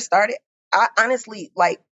I first started, I honestly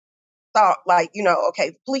thought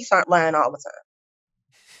okay, police aren't lying all the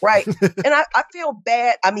time, right? And I feel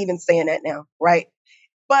bad. I'm even saying that now, right?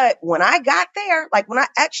 But when I got there, when I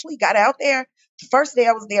actually got out there, the first day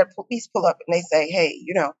I was there, police pull up and they say, hey,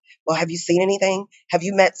 well, have you seen anything? Have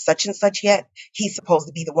you met such and such yet? He's supposed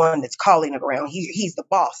to be the one that's calling it around. He's the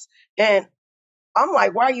boss. And I'm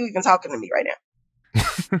like, why are you even talking to me right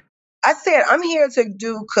now? I said, I'm here to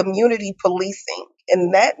do community policing.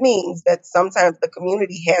 And that means that sometimes the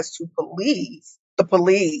community has to police the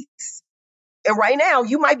police. And right now,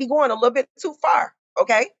 you might be going a little bit too far,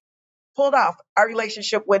 okay? Pulled off. Our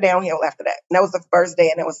relationship went downhill after that. And that was the first day,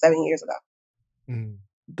 and that was 7 years ago. Mm.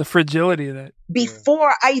 The fragility of that.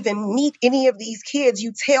 Before I even meet any of these kids,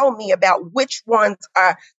 you tell me about which ones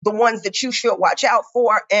are the ones that you should watch out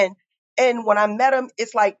for. And when I met them,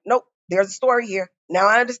 it's like, nope, there's a story here. Now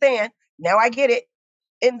I understand. Now I get it.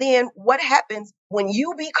 And then what happens when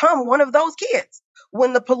you become one of those kids?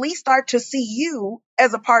 When the police start to see you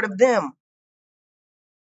as a part of them.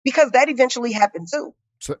 Because that eventually happened too.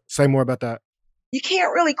 So, say more about that. You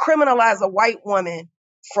can't really criminalize a white woman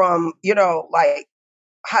from,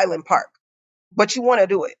 Highland Park, but you want to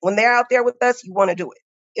do it. When they're out there with us, you want to do it.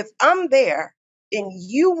 If I'm there and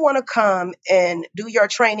you want to come and do your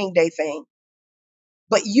training day thing,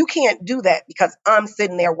 but you can't do that because I'm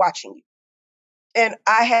sitting there watching you. And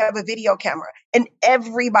I have a video camera, and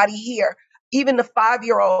everybody here, even the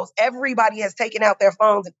 5-year-olds, everybody has taken out their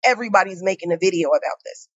phones and everybody's making a video about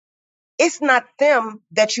this. It's not them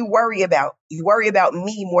that you worry about. You worry about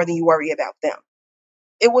me more than you worry about them.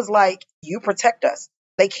 It was like, you protect us.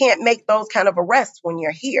 They can't make those kind of arrests when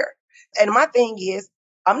you're here. And my thing is,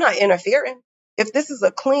 I'm not interfering. If this is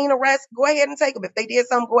a clean arrest, go ahead and take them. If they did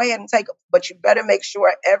something, go ahead and take them. But you better make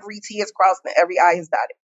sure every T is crossed and every I is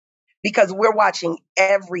dotted, because we're watching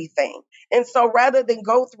everything. And so rather than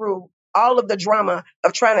go through all of the drama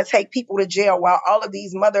of trying to take people to jail while all of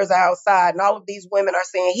these mothers are outside and all of these women are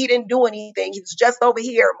saying he didn't do anything, he was just over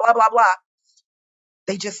here, blah, blah, blah,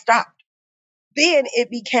 they just stopped. Then it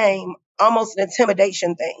became almost an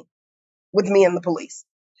intimidation thing with me and the police.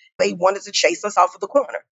 They wanted to chase us off of the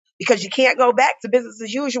corner because you can't go back to business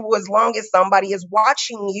as usual as long as somebody is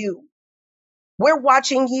watching you. We're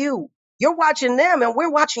watching you. You're watching them and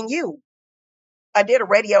we're watching you. I did a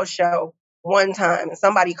radio show one time and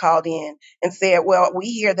somebody called in and said, well, we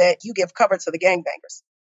hear that you give cover to the gangbangers.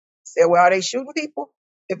 I said, well, are they shooting people?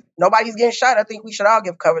 If nobody's getting shot, I think we should all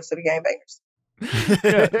give cover to the gangbangers.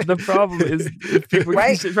 Yeah, the problem is if people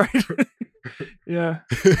right? Yeah.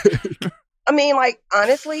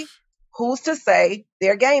 Honestly, who's to say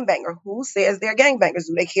they're gangbanger? Who says they're gangbangers?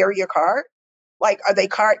 Do they carry your card? Are they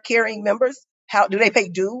card carrying members? How do they pay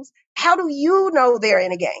dues? How do you know they're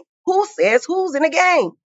in a gang? Who says who's in a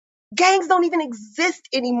gang? Gangs don't even exist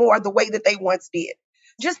anymore the way that they once did.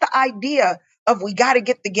 Just the idea of we got to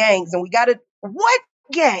get the gangs and we got to, what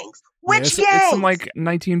gangs? Which gangs? It's some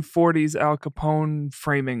 1940s Al Capone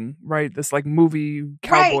framing, right? This movie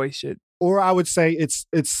cowboy shit. Or I would say it's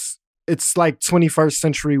like 21st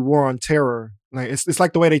century war on terror Like it's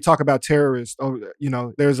like the way they talk about terrorists. Oh,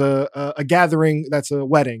 there's a gathering that's a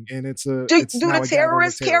wedding, and it's Do now the a gathering of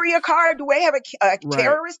terrorists carry a card? Do they have a Right.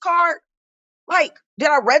 terrorist card? Like, did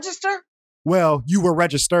I register? Well, you were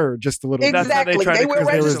registered just a little bit. That's how they Exactly. try to They were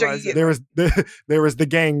criminalize registered. it. There was the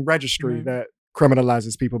gang registry Mhm. that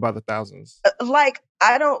criminalizes people by the thousands. Like,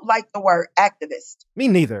 I don't like the word activist Me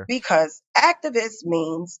neither. because activist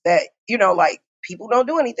means that, like people don't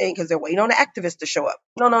do anything because they're waiting on the activists to show up.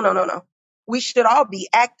 No. We should all be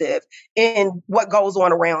active in what goes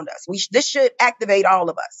on around us. This should activate all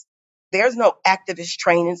of us. There's no activist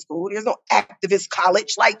training school. There's no activist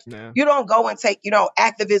college. Like, Yeah. you don't go and take,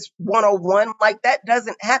 activist 101. Like, that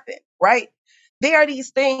doesn't happen, right? There are these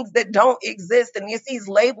things that don't exist, and it's these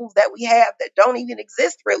labels that we have that don't even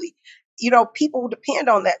exist really. People depend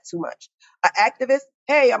on that too much. An activist,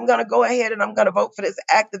 hey, I'm going to go ahead and I'm going to vote for this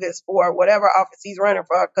activist for whatever office he's running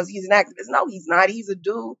for because he's an activist. No, he's not. He's a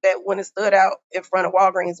dude that went and stood out in front of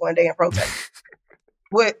Walgreens one day and protested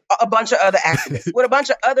with a bunch of other activists, with a bunch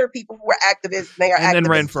of other people who were activists. They are And then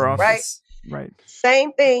ran activists, for right? office. Right.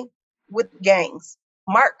 Same thing with gangs.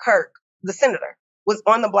 Mark Kirk, the senator, was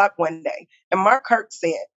on the block one day, and Mark Kirk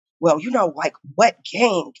said, well, like what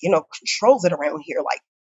gang, controls it around here? Like,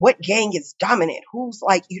 what gang is dominant? Who's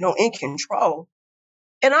like, in control?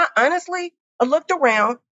 And I honestly, I looked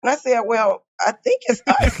around and I said, well, I think it's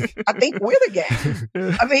us. I think we're the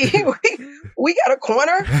gang. I mean, we got a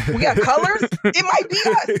corner. We got colors. It might be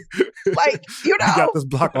us. Like, You got this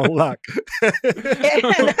block on lock. And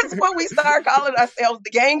that's what we started calling ourselves,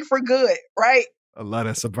 the gang for good, right? I love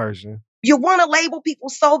that subversion. You want to label people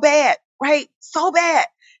so bad, right? So bad.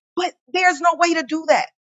 But there's no way to do that.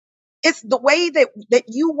 It's the way that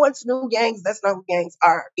you once knew gangs, that's not who gangs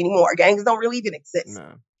are anymore. Gangs don't really even exist.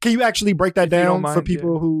 No. Can you actually break that If you don't down for mind,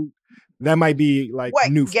 people who that might be like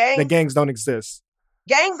new? The gangs don't exist.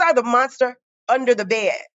 Gangs are the monster under the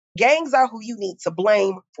bed. Gangs are who you need to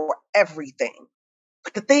blame for everything.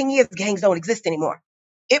 But the thing is, gangs don't exist anymore.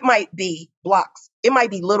 It might be blocks. It might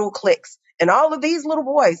be little cliques. And all of these little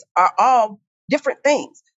boys are all different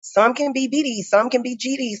things. Some can be BDs, some can be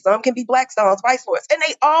GDs, some can be Blackstones, Vice Lords, and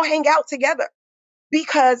they all hang out together.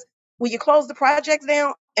 Because when you close the projects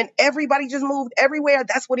down and everybody just moved everywhere,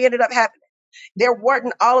 that's what ended up happening. There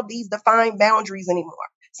weren't all of these defined boundaries anymore.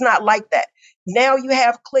 It's not like that. Now you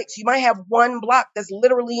have cliques. You might have one block that's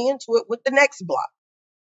literally into it with the next block.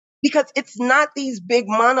 Because it's not these big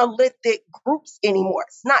monolithic groups anymore.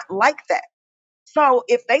 It's not like that. So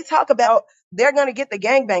if they talk about they're going to get the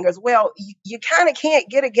gangbangers, well, you kind of can't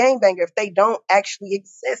get a gangbanger if they don't actually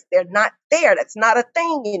exist. They're not there. That's not a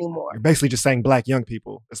thing anymore. You're basically just saying black young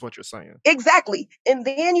people. That's what you're saying. Exactly. And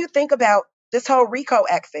then you think about this whole RICO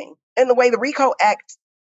Act thing and the way the RICO Act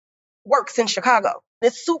works in Chicago.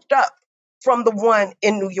 It's souped up from the one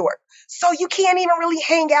in New York. So you can't even really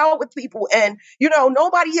hang out with people. And,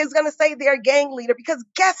 nobody is going to say they're a gang leader because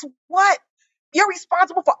guess what? You're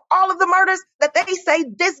responsible for all of the murders that they say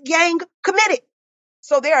this gang committed.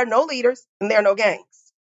 So there are no leaders and there are no gangs.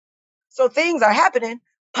 So things are happening,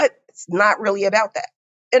 but it's not really about that.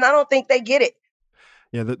 And I don't think they get it.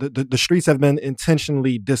 Yeah, the streets have been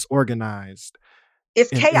intentionally disorganized.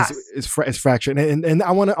 It's chaos. It's fractured. And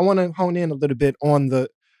I want to hone in a little bit on the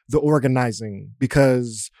organizing,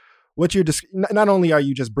 because what you're not only are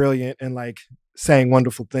you just brilliant and like saying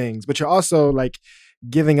wonderful things, but you're also like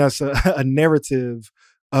giving us a narrative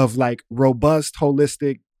of like robust,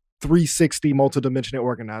 holistic, 360 multidimensional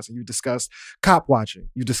organizing. You discussed cop watching.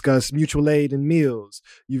 You discussed mutual aid and meals.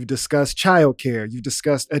 You've discussed childcare. You've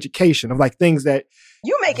discussed education of like things that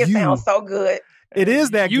you make it sound so good. It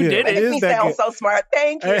is that you good. Did it. It makes me sound so smart.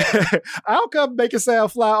 Thank you. I'll come make it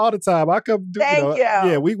sound fly all the time. I'll come do Thank you.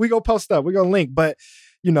 Yeah, we go post up. We're gonna link. But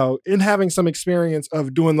in having some experience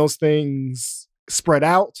of doing those things spread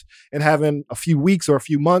out and having a few weeks or a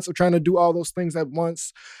few months of trying to do all those things at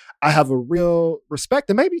once, I have a real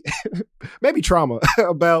respect and maybe trauma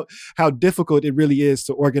about how difficult it really is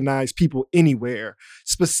to organize people anywhere,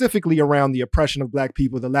 specifically around the oppression of Black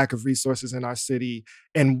people, the lack of resources in our city,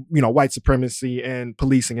 and white supremacy and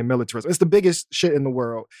policing and militarism. It's the biggest shit in the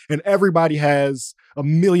world, and everybody has a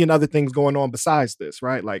million other things going on besides this,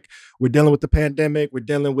 right? Like we're dealing with the pandemic, we're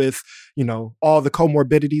dealing with all the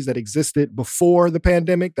comorbidities that existed before the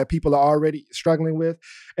pandemic that people are already struggling with,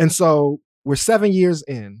 and so we're 7 years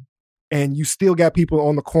in. And you still got people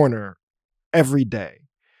on the corner every day.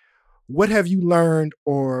 What have you learned,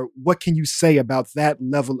 or what can you say about that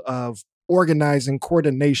level of organizing,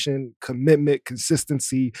 coordination, commitment,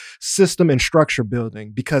 consistency, system, and structure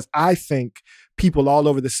building? Because I think people all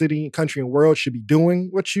over the city, country, and world should be doing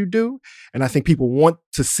what you do. And I think people want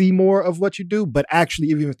to see more of what you do. But actually,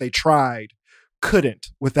 even if they tried, couldn't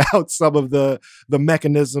without some of the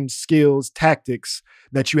mechanisms, skills, tactics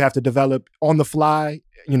that you have to develop on the fly,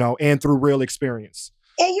 and through real experience.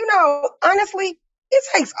 And honestly, it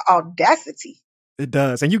takes audacity. It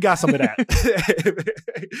does. And you got some of that.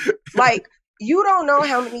 Like, you don't know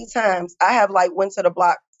how many times I have went to the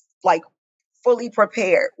block, fully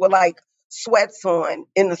prepared with sweats on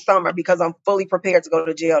in the summer because I'm fully prepared to go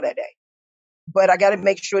to jail that day. But I got to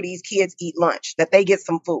make sure these kids eat lunch, that they get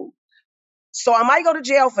some food. So I might go to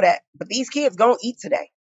jail for that, but these kids gonna eat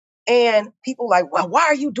today. And people well, why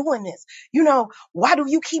are you doing this? Why do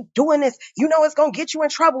you keep doing this? It's gonna get you in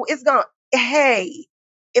trouble. Hey,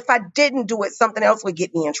 if I didn't do it, something else would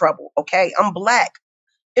get me in trouble. Okay. I'm Black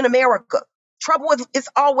in America. Trouble is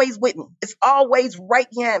always with me. It's always right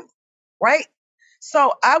behind me. Right.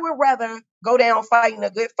 So I would rather go down fighting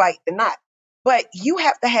a good fight than not. But you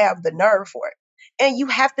have to have the nerve for it. And you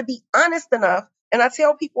have to be honest enough. And I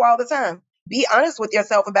tell people all the time, be honest with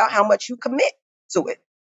yourself about how much you commit to it.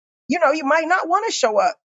 You might not want to show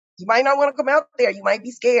up. You might not want to come out there. You might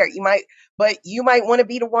be scared. But you might want to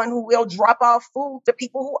be the one who will drop off food to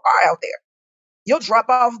people who are out there. You'll drop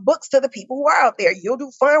off books to the people who are out there. You'll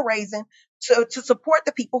do fundraising to support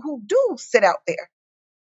the people who do sit out there.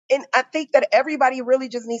 And I think that everybody really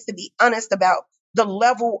just needs to be honest about the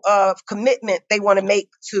level of commitment they want to make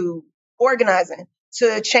to organizing,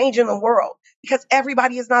 to changing the world, because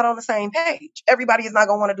everybody is not on the same page. Everybody is not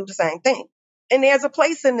going to want to do the same thing. And there's a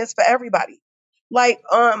place in this for everybody.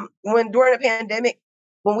 When during the pandemic,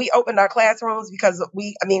 when we opened our classrooms, because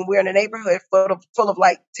we're in a neighborhood full of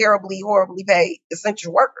terribly, horribly paid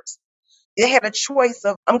essential workers. They had a choice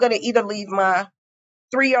of, I'm going to either leave my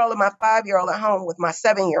 3-year-old and my 5-year-old at home with my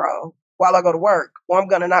 7-year-old while I go to work, or I'm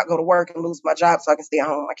going to not go to work and lose my job so I can stay at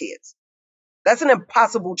home with my kids. That's an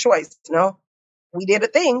impossible choice, We did a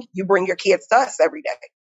thing. You bring your kids to us every day.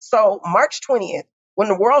 So March 20th, when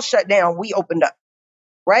the world shut down, we opened up,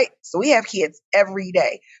 right? So we have kids every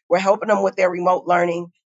day. We're helping them with their remote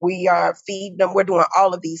learning. We are feeding them. We're doing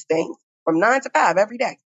all of these things from 9 to 5 every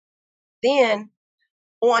day. Then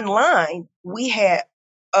online, we had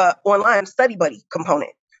an online study buddy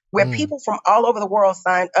component where people from all over the world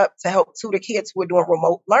signed up to help tutor kids who were doing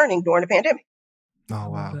remote learning during the pandemic. Oh,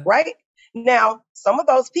 wow. Right? Now, some of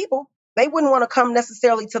those people, they wouldn't want to come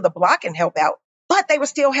necessarily to the block and help out, but they were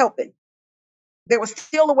still helping. There was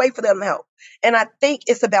still a way for them to help. And I think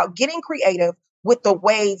it's about getting creative with the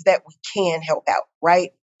ways that we can help out,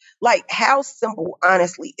 right? How simple,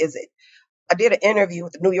 honestly, is it? I did an interview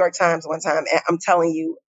with the New York Times one time, and I'm telling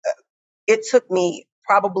you, it took me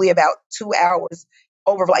probably about 2 hours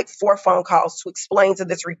over 4 phone calls to explain to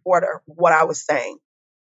this reporter what I was saying.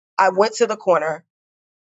 I went to the corner.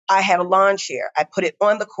 I had a lawn chair. I put it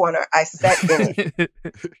on the corner. I sat in it,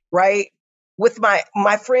 right? With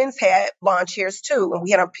my friends had lawn chairs too, and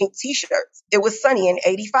we had on pink t-shirts. It was sunny in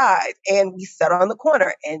 85, and we sat on the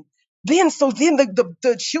corner. And then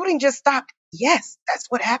the shooting just stopped. Yes, that's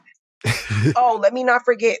what happened. Oh, let me not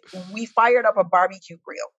forget, we fired up a barbecue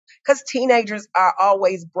grill because teenagers are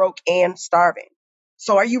always broke and starving.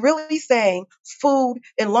 So are you really saying food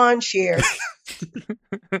and lawn chairs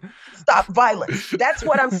stop violence? That's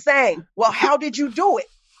what I'm saying. Well, how did you do it?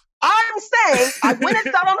 I'm saying I went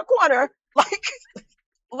and sat on the corner.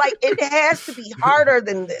 It has to be harder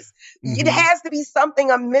than this. Mm-hmm. It has to be something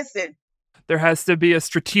I'm missing. There has to be a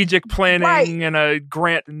strategic planning, right, and a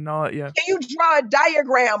grant and all that. Yeah. Can you draw a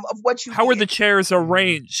diagram of what you How were the chairs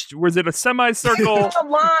arranged? Was it a semicircle? A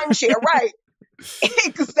lawn chair, right.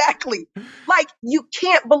 Exactly. You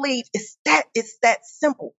can't believe it's that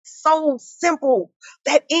simple. So simple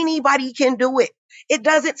that anybody can do it. It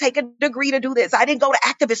doesn't take a degree to do this. I didn't go to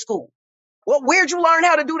activist school. Well, where'd you learn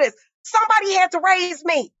how to do this? Somebody had to raise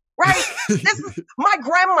me, right? This is my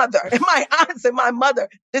grandmother and my aunts and my mother.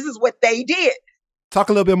 This is what they did. Talk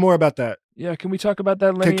a little bit more about that. Yeah, can we talk about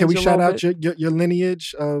that lineage? Can we shout out your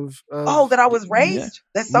lineage of that I was raised?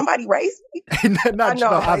 Yeah. That somebody raised me? I know,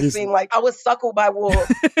 I seem like I was suckled by wolves.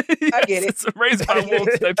 Yes, I get it. It's a raised by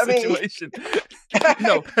wolves type situation.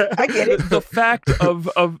 No, I get it. The fact of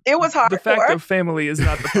it was hard. The fact of family is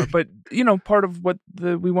not the part, but part of what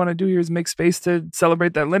we want to do here is make space to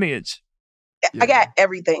celebrate that lineage. I got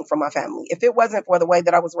everything from my family. If it wasn't for the way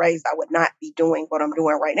that I was raised, I would not be doing what I'm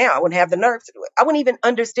doing right now. I wouldn't have the nerve to do it. I wouldn't even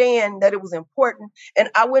understand that it was important.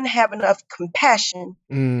 And I wouldn't have enough compassion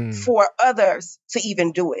for others to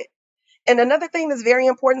even do it. And another thing that's very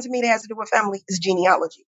important to me that has to do with family is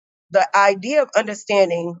genealogy. The idea of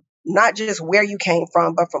understanding not just where you came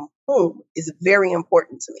from, but from whom is very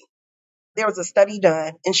important to me. There was a study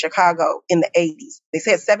done in Chicago in the 80s. They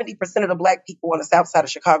said 70% of the Black people on the south side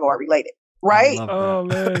of Chicago are related. right? I love Oh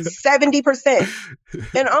that. man.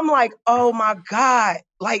 70%. And I'm like, oh my God,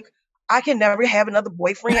 like I can never have another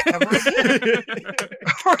boyfriend ever again.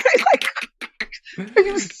 Right? Like, are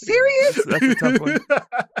you serious? That's a tough one.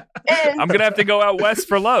 And I'm gonna have to go out west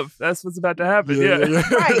for love. That's what's about to happen. Yeah.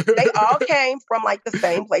 right, they all came from like the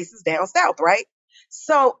same places down south, right?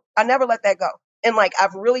 So I never let that go. And like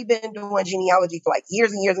I've really been doing genealogy for like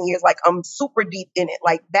years and years and years. Like I'm super deep in it,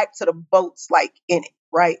 like back to the boats, like in it,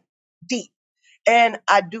 right? Deep. And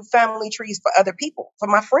I do family trees for other people, for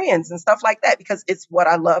my friends and stuff like that, because it's what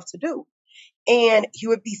I love to do. And you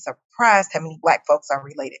would be surprised how many Black folks are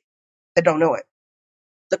related that don't know it.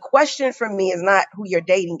 The question for me is not who you're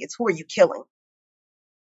dating, it's who are you killing?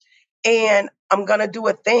 And I'm going to do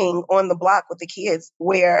a thing on the block with the kids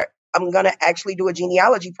where I'm going to actually do a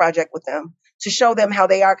genealogy project with them to show them how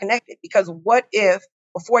they are connected. Because what if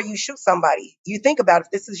before you shoot somebody, you think about if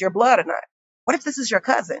this is your blood or not? What if this is your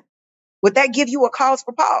cousin? Would that give you a cause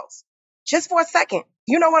for pause? Just for a second.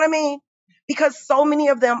 You know what I mean? Because so many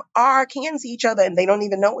of them are kin to each other and they don't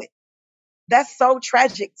even know it. That's so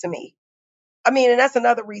tragic to me. I mean, and that's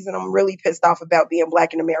another reason I'm really pissed off about being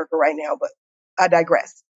Black in America right now, but I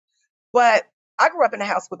digress. But I grew up in a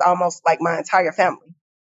house with almost like my entire family.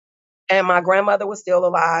 And my grandmother was still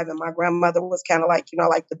alive, and my grandmother was kind of like,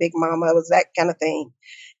 like the big mama, it was that kind of thing.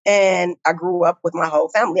 And I grew up with my whole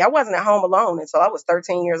family. I wasn't at home alone until I was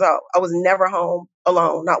 13 years old. I was never home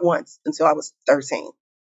alone, not once, until I was 13.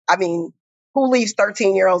 I mean, who leaves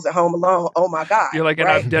 13-year-olds at home alone? Oh my God. You're like, and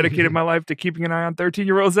right? I've dedicated my life to keeping an eye on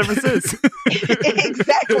 13-year-olds ever since.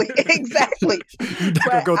 Exactly. You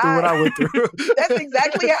never go through what I went through. That's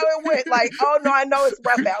exactly how it went. Like, oh no, I know it's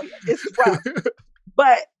rough out here. It's rough.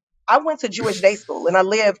 But I went to Jewish day school and I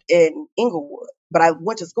lived in Inglewood, but I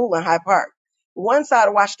went to school in Hyde Park. One side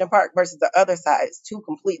of Washington Park versus the other side is two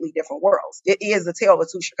completely different worlds. It is the tale of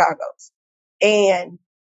two Chicagos. And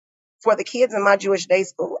for the kids in my Jewish day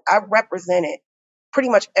school, I represented pretty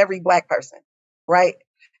much every Black person, right?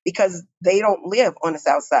 Because they don't live on the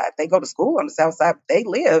South Side. They go to school on the South Side. They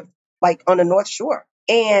live like on the North Shore.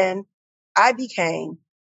 And I became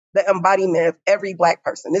the embodiment of every Black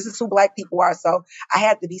person. This is who Black people are. So I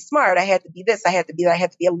had to be smart. I had to be this. I had to be that. I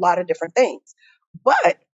had to be a lot of different things.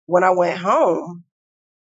 But when I went home,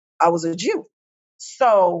 I was a Jew.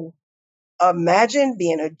 So imagine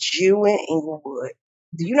being a Jew in Inglewood.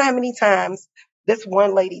 Do you know how many times this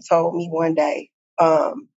one lady told me one day,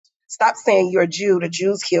 stop saying you're a Jew. The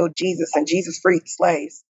Jews killed Jesus and Jesus freed the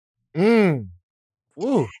slaves.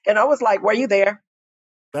 Ooh, And I was like, were you there?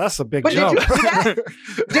 that's a big But jump. did you see that?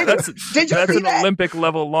 Did you That's see an that? Olympic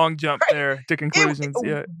level long jump there to conclusions.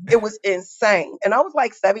 Yeah. It was insane. And I was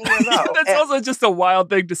like 7 years old. That's And, also just a wild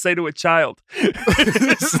thing to say to a child.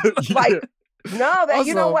 like, no, that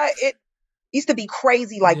you know Also- what? It used to be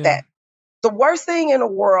crazy like Yeah. that. The worst thing in the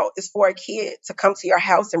world is for a kid to come to your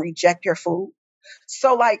house and reject your food.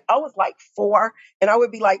 So like I was like 4 and I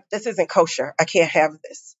would be like, this isn't kosher. I can't have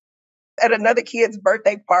this. At another kid's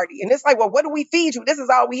birthday party. And it's like, well, what do we feed you? This is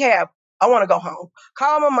all we have. I want to go home.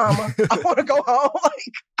 Call my mama. I want to go home.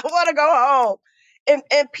 Like, I want to go home.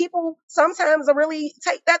 And people sometimes really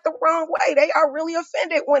take that the wrong way. They are really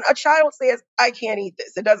offended when a child says, I can't eat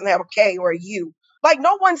this. It doesn't have a K or a U. Like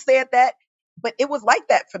no one said that, but it was like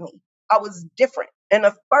that for me. I was different. And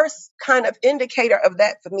the first kind of indicator of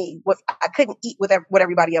that for me was I couldn't eat what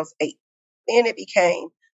everybody else ate. And it became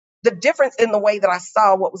the difference in the way that I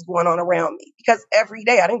saw what was going on around me. Because every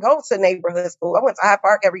day, I didn't go to neighborhood school. I went to Hyde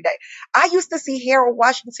Park every day. I used to see Harold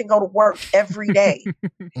Washington go to work every day.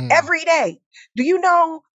 Every day. Do you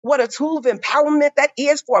know what a tool of empowerment that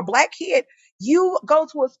is for a Black kid? You go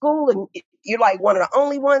to a school and you're like one of the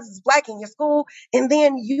only ones that's Black in your school. And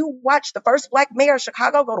then you watch the first Black mayor of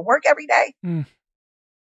Chicago go to work every day. Mm.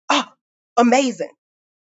 Oh, amazing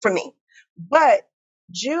for me. But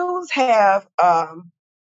Jews are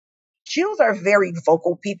very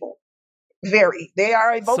vocal people. Very. They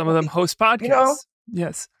are a vocal Some of them people. host podcasts. You know?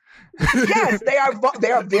 Yes. Yes, they are.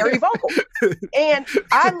 They are very vocal. And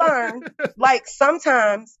I learned, like,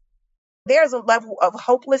 sometimes there's a level of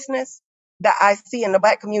hopelessness that I see in the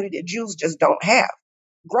Black community that Jews just don't have.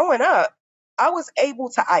 Growing up, I was able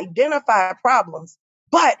to identify problems,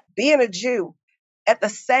 but being a Jew, at the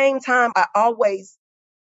same time, I always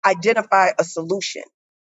identify a solution.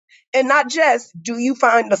 And not just do you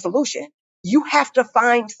find the solution, you have to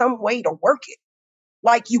find some way to work it.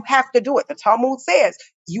 Like you have to do it. The Talmud says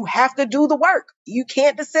you have to do the work. You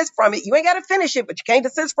can't desist from it. You ain't got to finish it, but you can't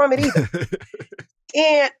desist from it either.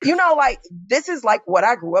 And, like, this is like what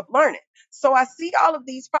I grew up learning. So I see all of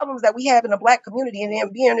these problems that we have in the Black community, and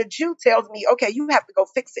then being a Jew tells me, okay, you have to go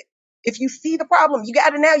fix it. If you see the problem, you got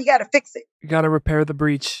to fix it. You got to repair the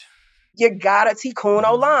breach. You got to tikkun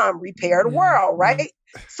olam, repair the world, right?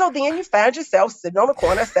 So then you find yourself sitting on the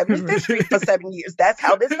corner of 75th Street for 7 years. That's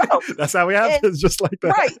how this goes. That's how we have it, just like that.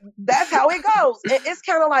 Right. That's how it goes. And it's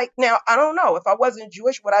kind of like, now, I don't know. If I wasn't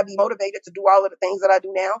Jewish, would I be motivated to do all of the things that I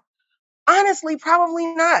do now? Honestly,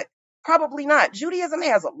 probably not. Probably not. Judaism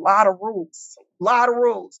has a lot of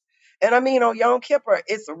rules. And I mean, on Yom Kippur,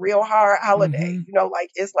 it's a real hard holiday. Mm-hmm. You know, like,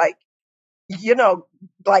 it's like, you know,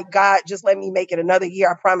 like, God, just let me make it another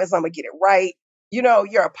year. I promise I'm going to get it right. You know,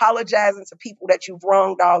 you're apologizing to people that you've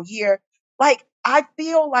wronged all year. Like, I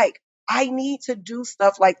feel like I need to do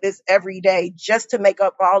stuff like this every day just to make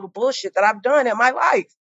up for all the bullshit that I've done in my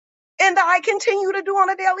life and that I continue to do on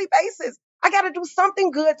a daily basis. I got to do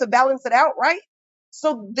something good to balance it out, right?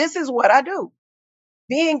 So this is what I do.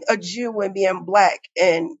 Being a Jew and being Black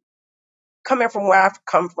and coming from where I've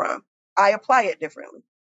come from, I apply it differently.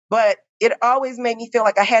 But it always made me feel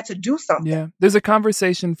like I had to do something. Yeah. There's a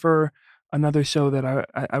conversation for another show that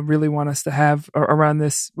I really want us to have around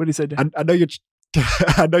this. What do you say, Dan? I know you're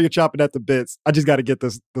I know you're chopping at the bits. I just got to get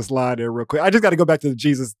this line in real quick. I just got to go back to the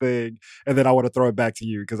Jesus thing, and then I want to throw it back to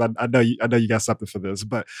you because I know you got something for this.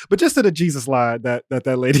 But just to the Jesus line that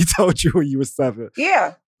lady told you when you were 7.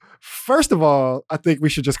 Yeah. First of all, I think we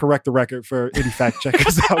should just correct the record for any fact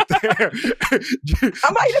checkers out there.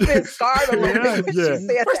 I might have been scarred a little bit when she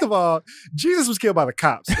said First of all, Jesus was killed by the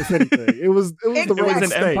cops, if anything. It was exactly. the Roman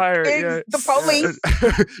state. Empire. The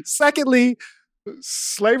police. Secondly,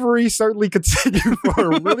 slavery certainly continued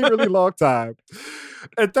for a really, really long time.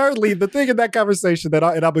 And thirdly, the thing in that conversation that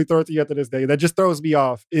I'll be throwing to you after this day that just throws me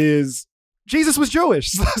off is Jesus was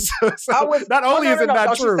Jewish. Not only is it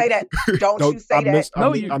not true. Don't you say that. Don't you say that.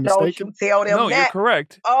 I'm don't mistaken. you tell them No, that. you're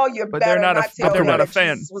correct. Oh, you But better they're not not tell them not a that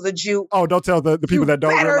fan. Jesus was a Jew. Oh, don't tell the people that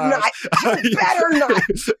don't realize. You better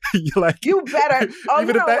not. You better. Oh,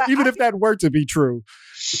 even if that were to be true,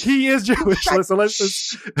 he is Jewish. So let's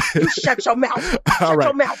just you shut your mouth. Shut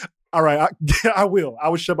your mouth. All right, I will. I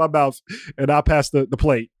will shut my mouth and I'll pass the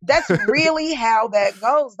plate. That's really how that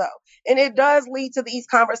goes, though. And it does lead to these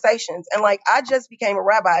conversations. And like, I just became a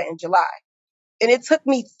rabbi in July. And it took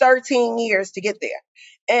me 13 years to get there.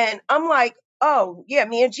 And I'm like, oh, yeah,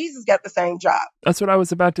 me and Jesus got the same job. That's what I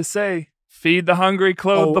was about to say. Feed the hungry,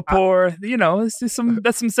 clothe the poor. It's just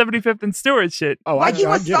that's some 75th and Stewart shit. Oh, like he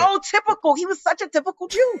was so typical. He was such a typical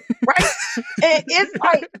Jew, right? And it's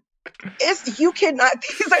like, you cannot,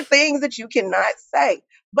 these are things that you cannot say,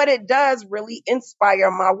 but it does really inspire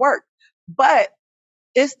my work. But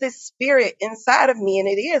it's this spirit inside of me, and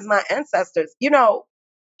it is my ancestors. You know,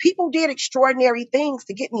 people did extraordinary things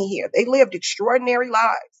to get me here. They lived extraordinary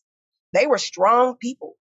lives. They were strong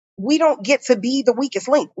people. We don't get to be the weakest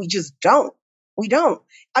link. We just don't. We don't.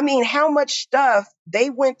 I mean, how much stuff they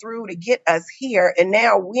went through to get us here, and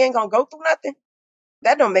now we ain't gonna go through nothing?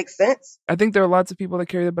 That don't make sense. I think there are lots of people that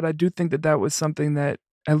carry that, but I do think that was something that,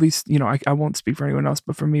 at least, I won't speak for anyone else,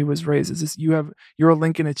 but for me was raised as this: you're a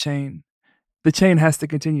link in a chain. The chain has to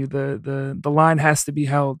continue. The line has to be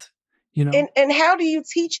held. And how do you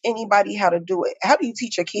teach anybody how to do it? How do you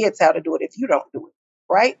teach your kids how to do it if you don't do it?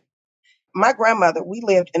 Right? My grandmother, we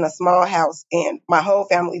lived in a small house and my whole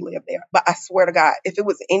family lived there. But I swear to God, if it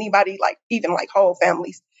was anybody even whole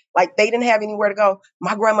families, they didn't have anywhere to go,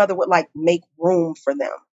 my grandmother would make room for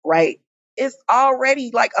them. Right? It's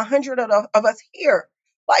already 100 of us here.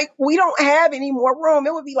 We don't have any more room.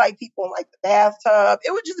 It would be people in the bathtub.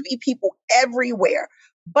 It would just be people everywhere.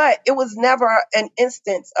 But it was never an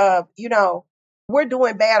instance of, we're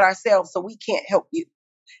doing bad ourselves, so we can't help you.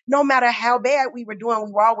 No matter how bad we were doing,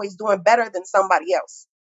 we were always doing better than somebody else.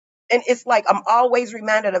 And it's I'm always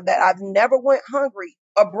reminded of that. I've never went hungry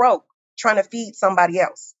or broke trying to feed somebody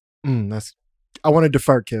else. I want to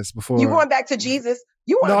defer, Kiss, before. You going back to Jesus?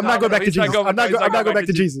 No, I'm not going back to Jesus. I'm not going back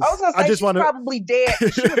to Jesus. I was going to say she's probably dead.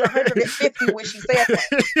 She was 150 when she said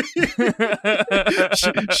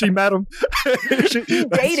that. she met him. She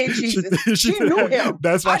dated Jesus. She knew him.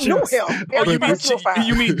 That's why I knew him.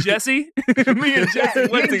 You mean Jesse? Me and Jesse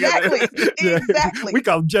went together. Exactly. We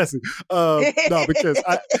call him Jesse. No, because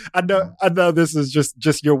I know this is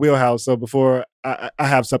just your wheelhouse. So before I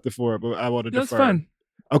have something for it, but I want to defer. That's fun.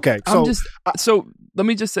 Okay, so let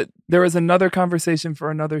me just say, there is another conversation for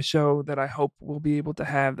another show that I hope we'll be able to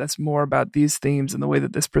have that's more about these themes and the way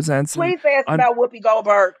that this presents. Please ask about Whoopi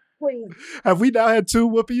Goldberg. Please. Have we now had 2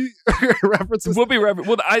 Whoopi references? Whoopi reference.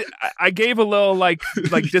 Well, I gave a little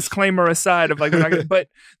disclaimer aside of but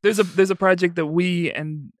there's a project that we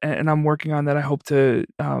and I'm working on that I hope to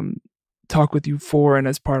talk with you for and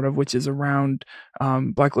as part of, which is around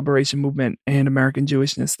Black liberation movement and American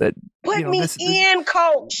Jewishness. That Put me in,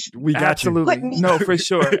 Coach. We got absolutely you. no, for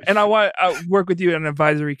sure. And I work with you in an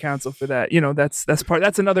advisory council for that.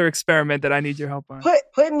 That's another experiment that I need your help on.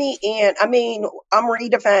 Put me in. I mean, I'm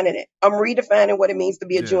redefining it. I'm redefining what it means to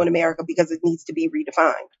be a Jew in America because it needs to be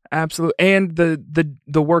redefined. Absolutely. And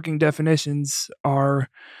the working definitions are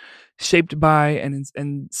shaped by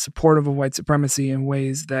and supportive of white supremacy in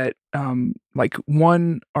ways that, like,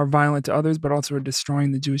 one, are violent to others, but also are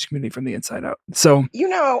destroying the Jewish community from the inside out. So,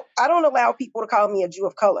 I don't allow people to call me a Jew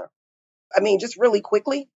of color. I mean, just really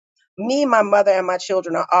quickly, me, my mother, and my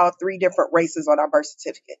children are all 3 different races on our birth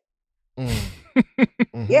certificate.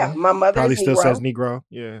 Mm-hmm. Yeah, my mother probably is still Negro. Says Negro.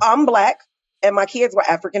 Yeah, I'm Black, and my kids were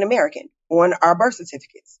African American on our birth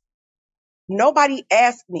certificates. Nobody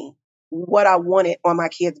asked me what I wanted on my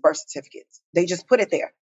kids' birth certificates. They just put it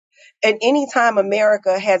there. And anytime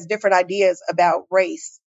America has different ideas about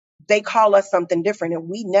race, they call us something different, and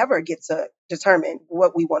we never get to determine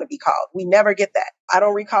what we want to be called. We never get that. I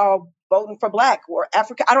don't recall voting for Black or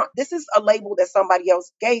African. This is a label that somebody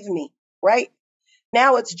else gave me, right?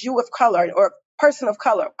 Now it's Jew of color or person of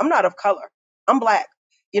color. I'm not of color. I'm Black.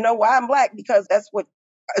 You know why I'm Black? Because that's what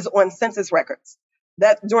is on census records.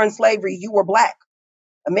 That during slavery, you were Black.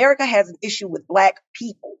 America has an issue with Black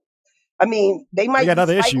people. I mean, they might be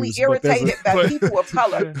slightly irritated by people of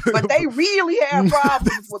color, but they really have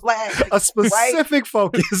problems with Black people. A specific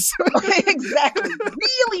focus. Exactly.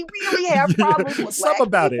 Really, really have problems with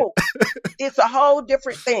Black people. It's a whole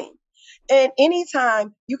different thing. And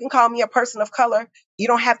anytime you can call me a person of color, you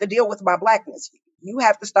don't have to deal with my Blackness. You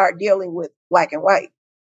have to start dealing with Black and white.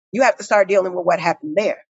 You have to start dealing with what happened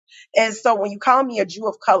there. And so when you call me a Jew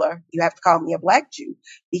of color, you have to call me a Black Jew,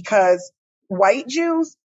 because white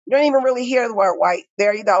Jews, you don't even really hear the word white.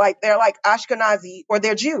 They're like Ashkenazi or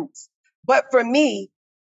they're Jews. But for me,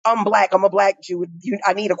 I'm Black. I'm a Black Jew.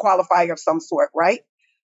 I need a qualifier of some sort, right?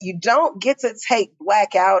 You don't get to take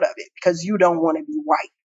Black out of it because you don't want to be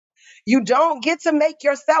white. You don't get to make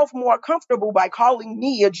yourself more comfortable by calling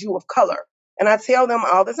me a Jew of color. And I tell them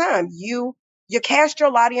all the time, you cast your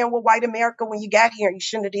lot in with white America when you got here. You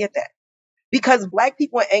shouldn't have did that, because Black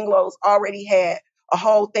people and Anglos already had a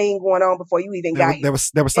whole thing going on before you even got here.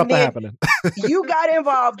 There was something happening. You got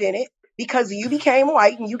involved in it because you became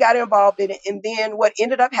white and you got involved in it. And then what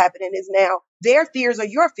ended up happening is now their fears are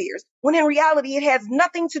your fears, when in reality, it has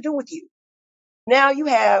nothing to do with you. Now you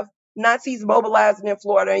have Nazis mobilizing in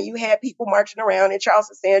Florida, and you had people marching around in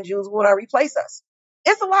Charleston saying Jews will not replace us.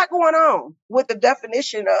 It's a lot going on with the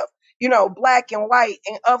definition of, Black and white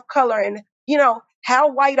and of color. And,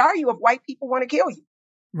 how white are you if white people want to kill you?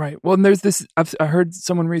 Right. Well, and there's this, I heard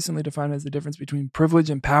someone recently define it as the difference between privilege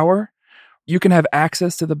and power. You can have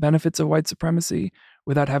access to the benefits of white supremacy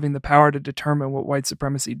without having the power to determine what white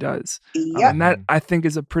supremacy does. Yep. And that, I think,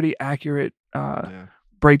 is a pretty accurate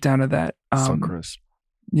breakdown of that. So crisp.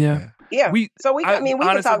 Yeah. Yeah. We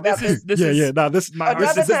can talk about this. This is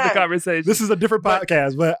the conversation. This is a different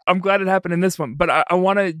podcast, but I'm glad it happened in this one. But I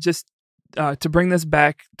want to just to bring this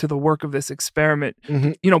back to the work of this experiment.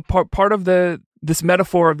 Mm-hmm. Part of this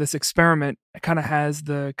metaphor of this experiment kind of has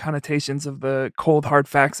the connotations of the cold hard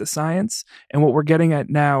facts of science, and what we're getting at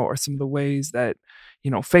now are some of the ways that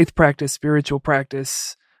faith practice, spiritual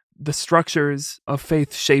practice, the structures of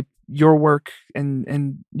faith shape your work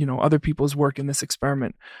and other people's work in this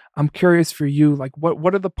experiment. I'm curious for you, like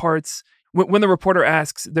what are the parts when the reporter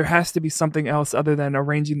asks, there has to be something else other than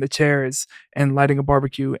arranging the chairs and lighting a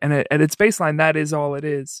barbecue, and at its baseline, that is all it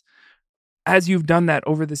is. As you've done that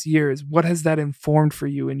over this years, what has that informed for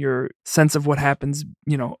you in your sense of what happens,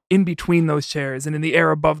 in between those chairs and in the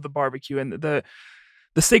air above the barbecue and the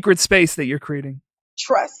sacred space that you're creating?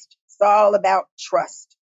 Trust. It's all about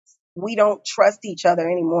trust. We don't trust each other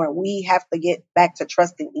anymore. We have to get back to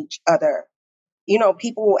trusting each other.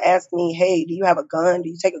 People will ask me, hey, do you have a gun? Do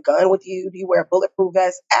you take a gun with you? Do you wear a bulletproof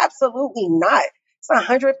vest? Absolutely not. It's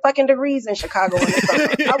 100 fucking degrees in Chicago in the summer.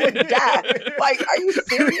 I would die. Like, are you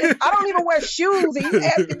serious? I don't even wear shoes. And you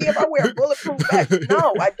asking me if I wear a bulletproof vest?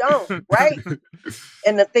 No, I don't. Right?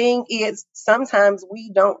 And the thing is, sometimes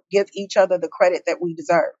we don't give each other the credit that we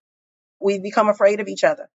deserve. We've become afraid of each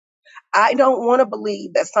other. I don't want to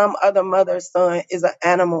believe that some other mother's son is an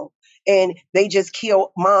animal and they just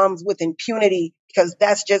kill moms with impunity because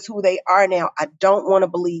that's just who they are now. I don't want to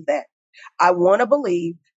believe that. I want to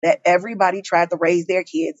believe that everybody tried to raise their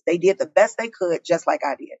kids. They did the best they could, just like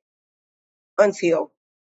I did, until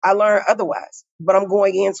I learned otherwise. But I'm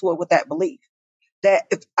going into it with that belief that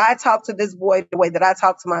if I talk to this boy the way that I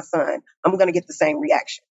talk to my son, I'm going to get the same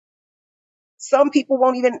reaction. Some people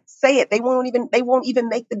won't even say it. They won't even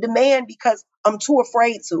make the demand because I'm too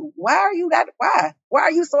afraid to. Why are you that? Why? Why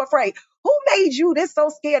are you so afraid? Who made you this so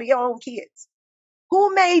scared of your own kids?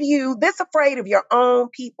 Who made you this afraid of your own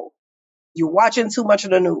people? You're watching too much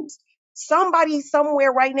of the news. Somebody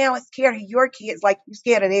somewhere right now is scared of your kids like you're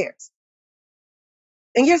scared of theirs.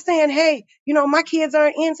 And you're saying, hey, my kids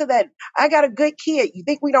aren't into that. I got a good kid. You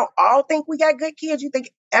think we don't all think we got good kids? You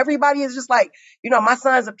think everybody is just like, my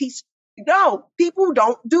son's a piece. No, people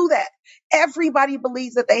don't do that. Everybody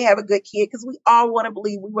believes that they have a good kid because we all want to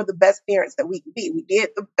believe we were the best parents that we could be. We did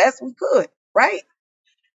the best we could, right?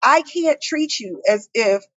 I can't treat you as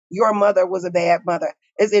if your mother was a bad mother,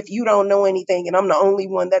 as if you don't know anything and I'm the only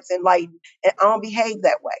one that's enlightened and I don't behave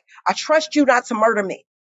that way. I trust you not to murder me.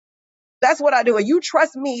 That's what I do. And you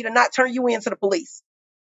trust me to not turn you into the police.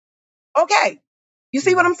 Okay. You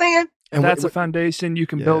see what I'm saying? And that's a foundation you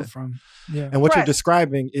can build from. Yeah. And what you're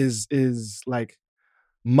describing is like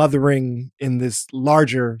mothering in this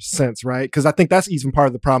larger sense, right? Because I think that's even part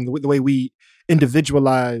of the problem, the way we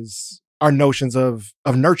individualize our notions of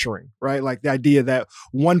nurturing, right? Like the idea that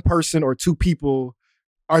one person or two people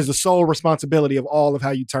are the sole responsibility of all of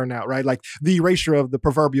how you turn out, right? Like the erasure of the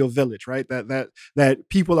proverbial village, right? That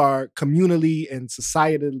people are communally and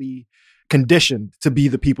societally conditioned to be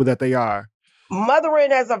the people that they are.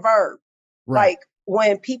 Mothering as a verb. Right. Like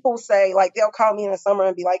when people say, like they'll call me in the summer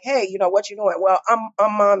and be like, hey, what you doing? Well, I'm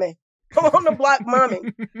momming. I'm on the block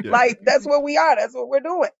momming. Yeah. Like that's what we are. That's what we're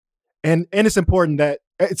doing. And it's important that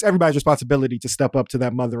it's everybody's responsibility to step up to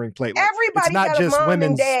that mothering plate. Like, everybody, it's not just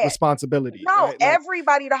women's responsibility. No, right?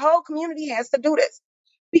 Everybody, the whole community has to do this.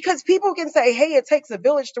 Because people can say, hey, it takes a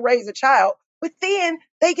village to raise a child. But then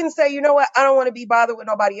they can say, you know what? I don't want to be bothered with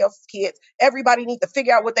nobody else's kids. Everybody needs to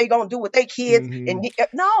figure out what they're going to do with their kids. Mm-hmm. And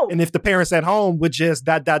no. And if the parents at home would just ...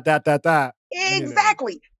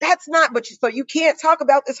 Exactly. That's not, so you can't talk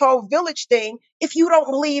about this whole village thing if you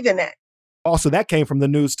don't believe in that. Also, that came from the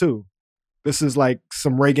news too. This is like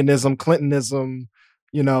some Reaganism, Clintonism,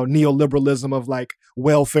 neoliberalism of like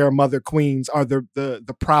welfare mother queens are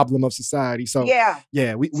the problem of society. So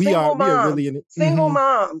we are really in it. Single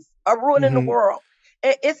moms are ruining the world.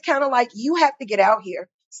 It's kind of like you have to get out here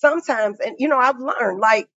sometimes. And, I've learned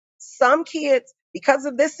like some kids, because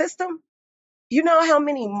of this system, you know how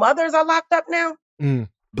many mothers are locked up now?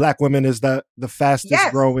 Black women is the fastest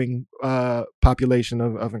growing population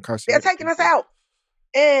of incarcerated. They're taking us out.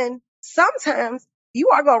 And sometimes you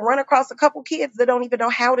are going to run across a couple kids that don't even know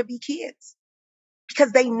how to be kids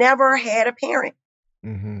because they never had a parent.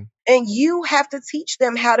 Mm-hmm. And you have to teach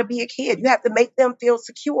them how to be a kid. You have to make them feel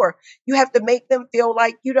secure. You have to make them feel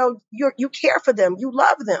like, you care for them. You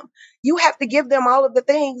love them. You have to give them all of the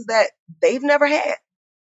things that they've never had.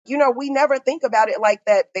 We never think about it like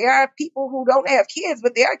that. There are people who don't have kids,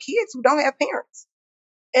 but there are kids who don't have parents.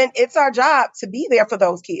 And it's our job to be there for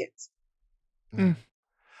those kids. Mm.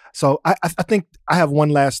 So I think I have one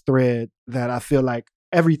last thread that I feel like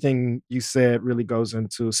everything you said really goes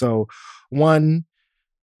into. So one,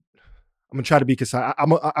 I'm going to try to be, because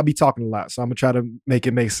I'll be talking a lot, so I'm going to try to make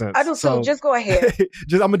it make sense. I do too. Just go ahead.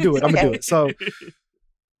 I'm going to do it. I'm going to do it. So,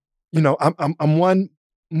 I'm one,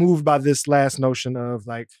 moved by this last notion of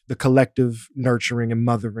like the collective nurturing and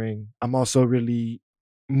mothering. I'm also really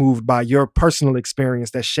moved by your personal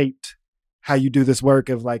experience that shaped how you do this work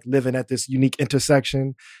of like living at this unique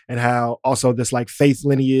intersection, and how also this like faith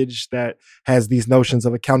lineage that has these notions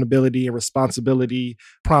of accountability and responsibility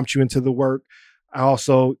prompt you into the work. I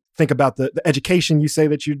also think about the education you say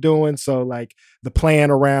that you're doing. So like the plan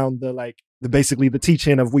around the basically the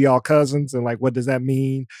teach-in of We All Cousins, and like, what does that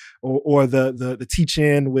mean? Or the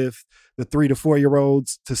teach-in with the 3 to 4 year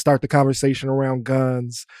olds to start the conversation around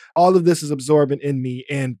guns. All of this is absorbent in me.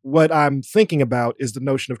 And what I'm thinking about is the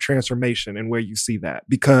notion of transformation and where you see that,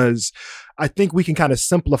 because I think we can kind of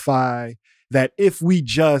simplify that if we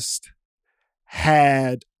just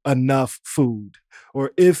had enough food,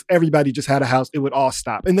 or if everybody just had a house, it would all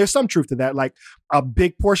stop. And there's some truth to that. Like a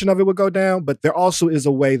big portion of it would go down, but there also is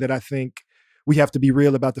a way that I think we have to be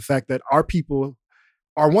real about the fact that our people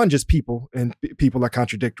are, one, just people, and people are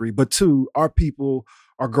contradictory, but two, our people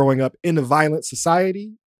are growing up in a violent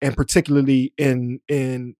society, and particularly in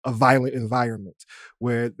a violent environment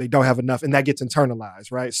where they don't have enough, and that gets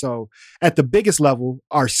internalized, right? So at the biggest level,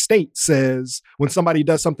 our state says when somebody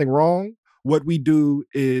does something wrong, what we do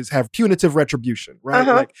is have punitive retribution, right?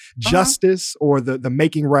 Like justice or the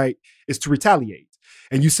making right is to retaliate.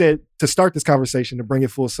 And you said, to start this conversation, to bring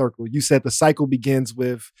it full circle, you said the cycle begins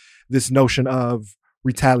with this notion of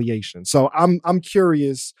retaliation. So I'm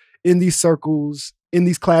curious, in these circles, in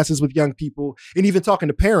these classes with young people, and even talking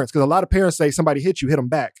to parents, because a lot of parents say somebody hit you, hit them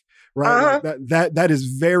back, right? Like that is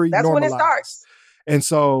very That's normalized. when it starts. And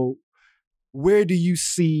so where do you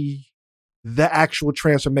see the actual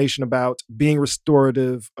transformation about being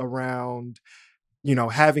restorative around,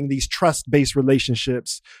 having these trust-based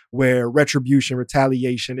relationships where retribution,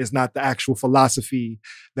 retaliation is not the actual philosophy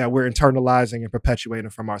that we're internalizing and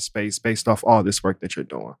perpetuating from our space based off all this work that you're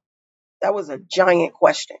doing? That was a giant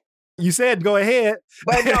question. You said go ahead.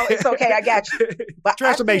 But no, it's okay. I got you. But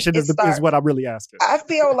Transformation is what I'm really asking. I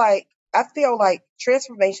feel like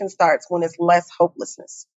transformation starts when it's less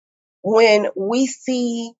hopelessness. When we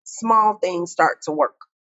see small things start to work,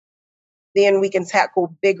 then we can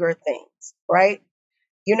tackle bigger things, right?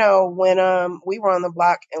 When we were on the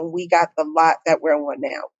block and we got the lot that we're on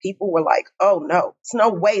now, people were like, oh no, it's no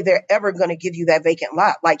way they're ever going to give you that vacant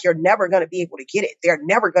lot. Like, you're never going to be able to get it. They're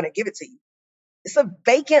never going to give it to you. It's a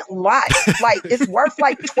vacant lot. Like, it's worth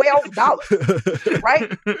like $12,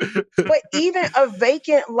 right? But even a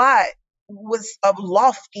vacant lot was a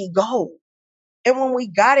lofty goal. And when we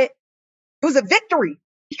got it, it was a victory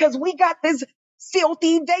because we got this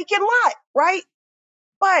filthy vacant lot, right?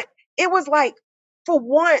 But it was like, for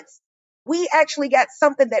once, we actually got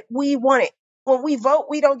something that we wanted. When we vote,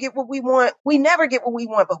 we don't get what we want. We never get what we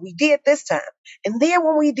want, but we did this time. And then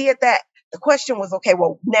when we did that, the question was, okay,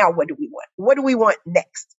 well, now what do we want? What do we want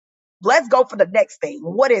next? Let's go for the next thing.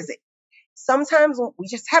 What is it? Sometimes we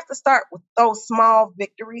just have to start with those small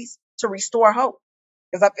victories to restore hope.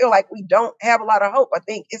 Because I feel like we don't have a lot of hope. I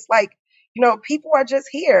think it's like, people are just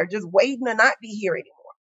here, just waiting to not be here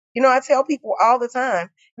anymore. I tell people all the time,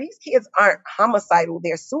 these kids aren't homicidal,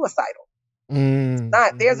 they're suicidal.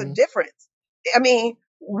 There's a difference. I mean,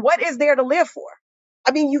 what is there to live for?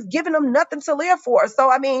 I mean, you've given them nothing to live for. So,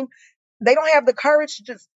 I mean, they don't have the courage to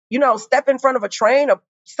just, step in front of a train or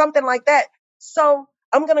something like that. So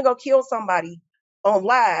I'm going to go kill somebody on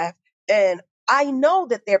live. And I know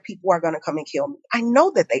that their people are going to come and kill me. I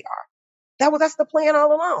know that they are. That's the plan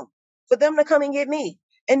all along, for them to come and get me.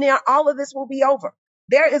 And then all of this will be over.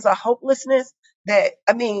 There is a hopelessness that,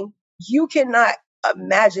 you cannot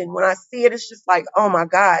imagine. When I see it, it's just like, oh my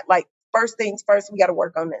God, like, first things first, we got to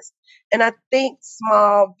work on this. And I think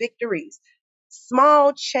small victories,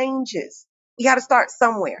 small changes, we got to start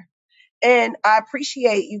somewhere. And I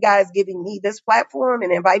appreciate you guys giving me this platform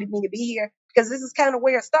and inviting me to be here, because this is kind of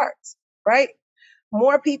where it starts, right?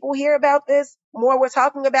 More people hear about this, more we're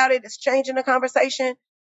talking about it, it's changing the conversation.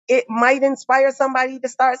 It might inspire somebody to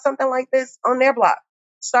start something like this on their block,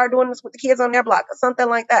 start doing this with the kids on their block or something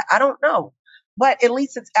like that. I don't know. But at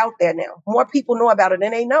least it's out there now. More people know about it,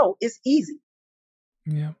 and they know it's easy.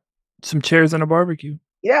 Yeah. Some chairs and a barbecue.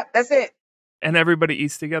 Yeah, that's it. And everybody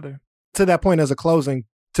eats together. To that point, as a closing,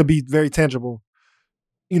 to be very tangible,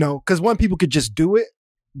 because one, people could just do it,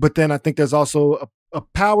 but then I think there's also a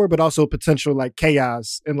power, but also potential like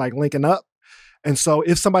chaos and like linking up. And so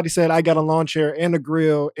if somebody said, I got a lawn chair and a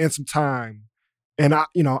grill and some time, and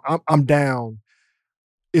I'm down,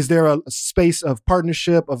 is there a space of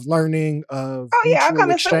partnership, of learning, of I'll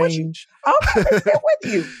come exchange? I'll come and sit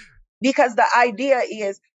with you. Because the idea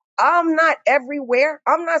is, I'm not everywhere.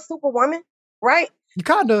 I'm not Superwoman, right? You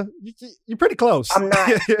you're pretty close. I'm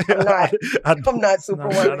not Superwoman.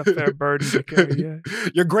 Not a fair burden to carry, yeah.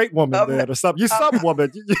 You're great woman, man, or something. You're some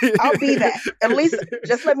woman. I'll be that. At least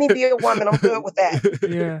just let me be a woman. I'm good with that.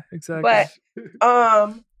 Yeah, exactly. But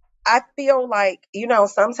I feel like,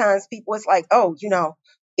 sometimes people, it's like, oh,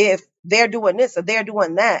 if they're doing this or they're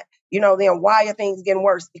doing that, then why are things getting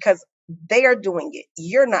worse? Because they're doing it.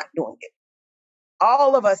 You're not doing it.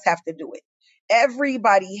 All of us have to do it.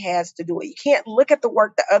 Everybody has to do it. You can't look at the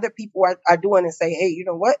work that other people are doing and say, hey, you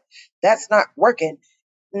know what? That's not working.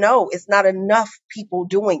 No, it's not enough people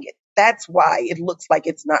doing it. That's why it looks like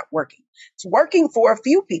it's not working. It's working for a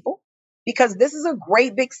few people because this is a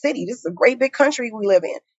great big city. This is a great big country we live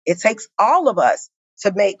in. It takes all of us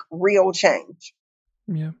to make real change.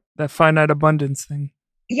 Yeah, that finite abundance thing.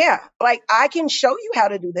 Yeah, like I can show you how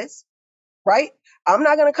to do this, right? I'm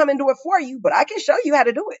not going to come and do it for you, but I can show you how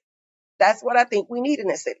to do it. That's what I think we need in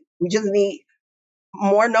this city. We just need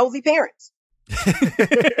more nosy parents. That's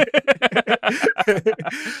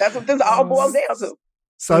what this all boils down to.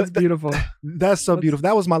 So that's beautiful. That's so beautiful.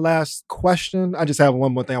 That was my last question. I just have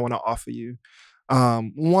one more thing I want to offer you.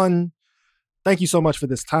 One, thank you so much for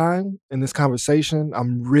this time and this conversation.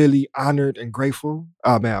 I'm really honored and grateful.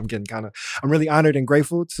 Oh man, I'm really honored and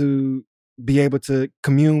grateful to be able to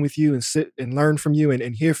commune with you and sit and learn from you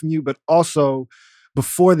and hear from you. But also,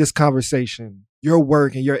 before this conversation, your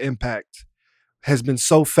work and your impact has been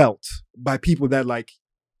so felt by people that like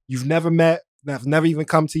you've never met, that have never even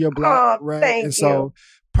come to your block, right? Thank and so you.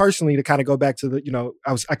 Personally, to kind of go back to the,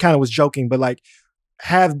 I kind of was joking, but like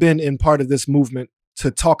have been in part of this movement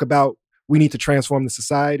to talk about we need to transform the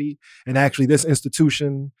society. And actually this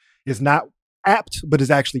institution is not apt, but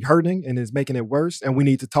is actually hurting and is making it worse. And we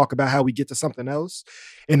need to talk about how we get to something else.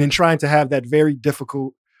 And then trying to have that very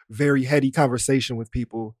difficult, very heady conversation with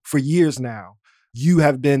people for years now. You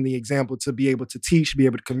have been the example to be able to teach, be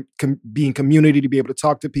able to be in community, to be able to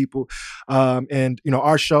talk to people. And, you know,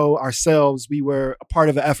 our show, ourselves, we were a part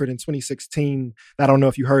of an effort in 2016 that I don't know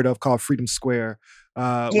if you heard of called Freedom Square.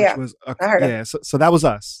 Which was, I heard of. So that was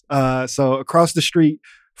us. So across the street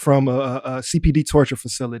from a CPD torture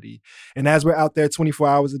facility. And as we're out there 24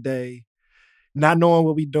 hours a day, not knowing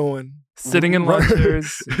what we're doing, sitting in lawn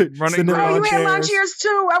chairs, running around. You had lawn chairs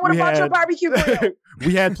too. I would have bought your barbecue grill.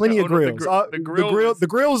 We had plenty of grills. The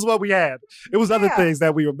grill was what we had. It was other things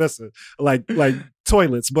that we were missing, like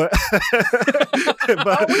toilets. But,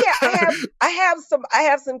 I have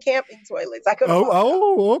some camping toilets. I could.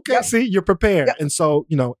 Okay. Yep. See, you're prepared. Yep. And so,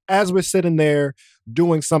 you know, as we're sitting there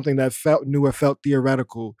doing something that felt new or felt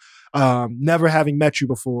theoretical, never having met you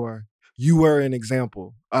before, you were an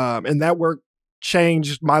example. And that work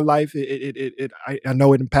changed my life. I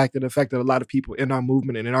know it affected a lot of people in our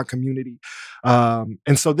movement and in our community.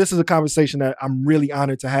 And so this is a conversation that I'm really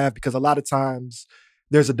honored to have, because a lot of times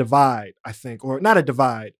there's a divide, I think, or not a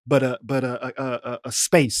divide, but a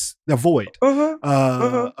space, a void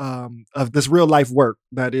of this real life work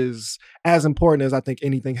that is as important as I think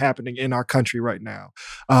anything happening in our country right now.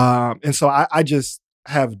 And so I just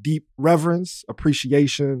have deep reverence,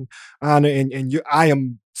 appreciation, honor, and I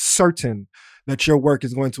am certain that your work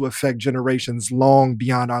is going to affect generations long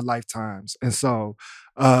beyond our lifetimes. And so,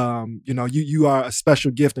 you know, you are a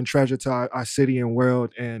special gift and treasure to our city and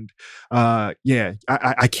world. And I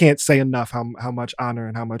can't say enough how much honor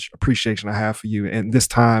and how much appreciation I have for you and this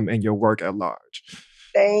time and your work at large.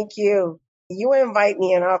 Thank you. You invite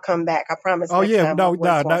me and I'll come back. I promise. Oh yeah, no.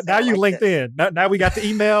 Now you linked in. Now we got the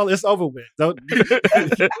email. It's over with.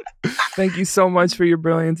 Thank you so much for your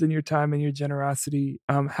brilliance and your time and your generosity.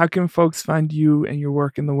 How can folks find you and your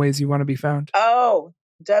work in the ways you want to be found? Oh,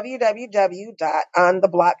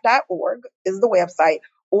 www.ontheblock.org is the website,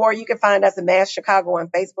 or you can find us at Mass Chicago on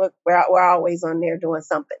Facebook. We're always on there doing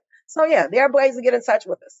something. So yeah, there are ways to get in touch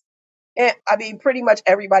with us. And I mean, pretty much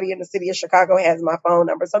everybody in the city of Chicago has my phone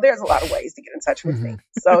number. So there's a lot of ways to get in touch with me.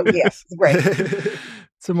 So yes, it's great.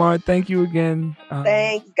 Tamar, thank you again.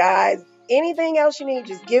 Thanks, guys. Anything else you need,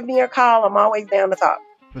 just give me a call. I'm always down to talk.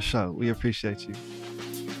 For sure. We appreciate you.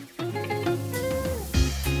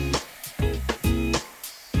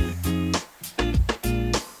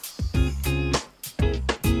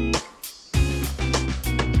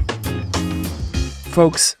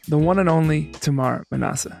 Folks, the one and only Tamar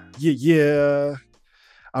Manasseh. Yeah.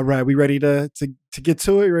 All right, we ready to get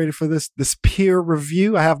to it? You ready for this peer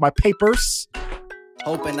review? I have my papers.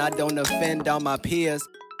 Hoping I don't offend all my peers.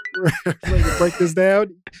 Ready to break this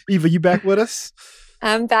down? Eva, you back with us?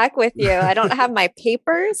 I'm back with you. I don't have my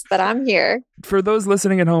papers, but I'm here. For those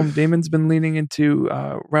listening at home, Damon's been leaning into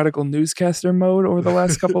radical newscaster mode over the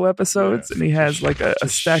last couple episodes, and he has like a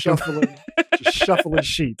stack of shuffling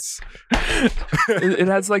sheets. It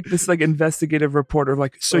has like this like investigative reporter,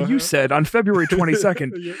 like, so you said on February 22nd.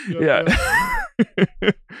 Yeah.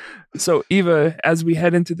 So Eva, as we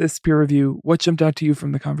head into this peer review, what jumped out to you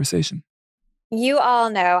from the conversation? You all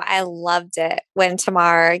know I loved it when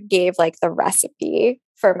Tamar gave like the recipe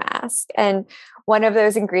for Mask. And one of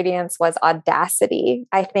those ingredients was audacity.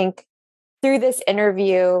 I think through this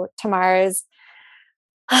interview, Tamar's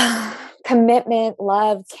commitment,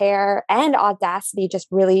 love, care, and audacity just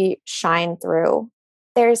really shine through.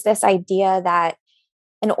 There's this idea that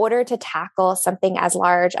in order to tackle something as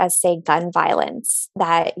large as, say, gun violence,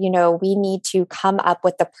 that, you know, we need to come up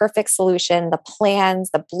with the perfect solution, the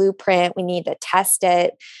plans, the blueprint, we need to test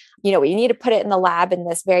it, you know, we need to put it in the lab in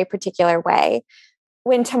this very particular way.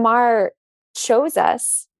 When Tamar shows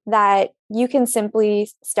us that you can simply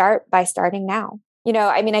start by starting now. You know,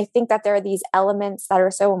 I mean, I think that there are these elements that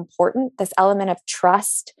are so important, this element of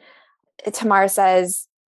trust. Tamar says,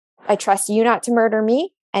 I trust you not to murder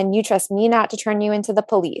me, and you trust me not to turn you into the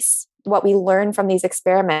police. What we learn from these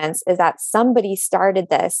experiments is that somebody started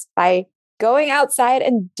this by going outside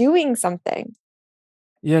and doing something.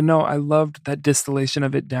 Yeah, no, I loved that distillation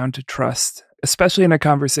of it down to trust, especially in a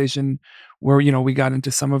conversation where, you know, we got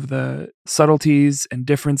into some of the subtleties and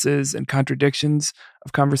differences and contradictions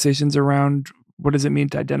of conversations around what does it mean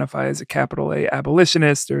to identify as a capital A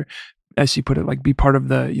abolitionist, or as she put it, like be part of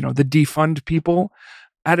the, you know, the defund people.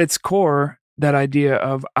 At its core, that idea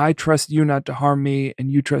of I trust you not to harm me,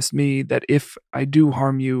 and you trust me that if I do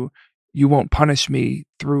harm you, you won't punish me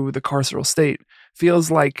through the carceral state, feels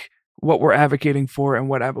like what we're advocating for and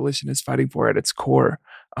what abolition is fighting for at its core.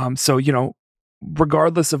 So,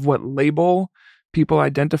 regardless of what label people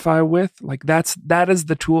identify with, like that is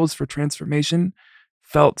the tools for transformation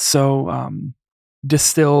felt so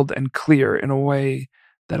distilled and clear in a way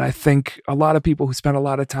that I think a lot of people who spend a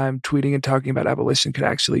lot of time tweeting and talking about abolition could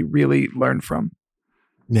actually really learn from.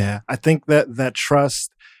 Yeah, I think that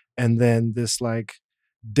trust and then this like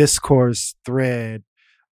discourse thread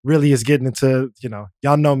really is getting into,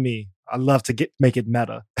 y'all know me. I love to make it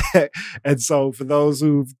meta. And so for those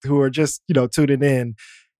who are just, tuning in,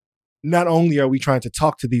 not only are we trying to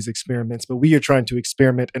talk to these experiments, but we are trying to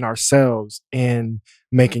experiment in ourselves in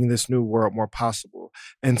making this new world more possible.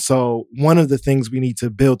 And so one of the things we need to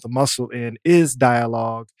build the muscle in is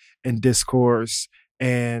dialogue and discourse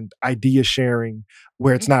and idea sharing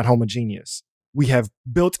where it's not homogeneous. We have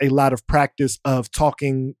built a lot of practice of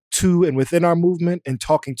talking to and within our movement and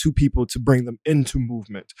talking to people to bring them into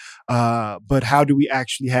movement. But how do we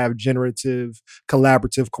actually have generative,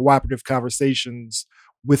 collaborative, cooperative conversations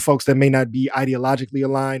with folks that may not be ideologically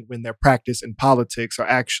aligned when their practice and politics are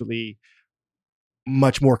actually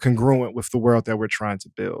much more congruent with the world that we're trying to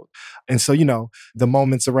build? And so, the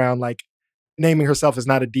moments around like naming herself as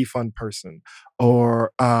not a defund person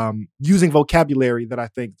or using vocabulary that I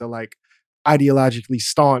think the like ideologically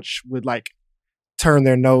staunch would like turn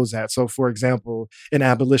their nose at. So for example, in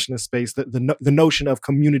abolitionist space, the notion of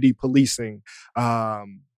community policing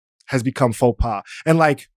has become faux pas. And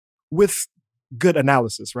like with good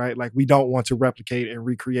analysis, right? Like we don't want to replicate and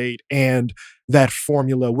recreate, and that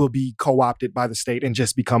formula will be co-opted by the state and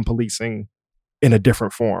just become policing in a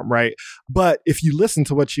different form, right? But if you listen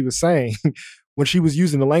to what she was saying, when she was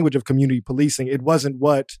using the language of community policing, it wasn't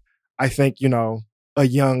what I think, a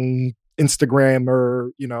young Instagrammer,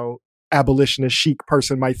 abolitionist chic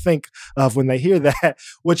person might think of when they hear that.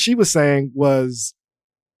 What she was saying was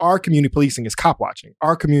our community policing is cop watching.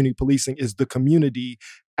 Our community policing is the community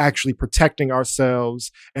actually protecting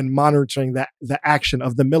ourselves and monitoring the action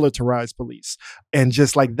of the militarized police. And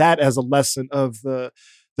just like that as a lesson of the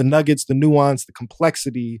nuggets, the nuance, the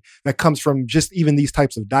complexity that comes from just even these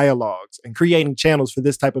types of dialogues and creating channels for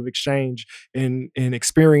this type of exchange in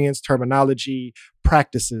experience, terminology,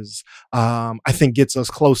 practices, I think gets us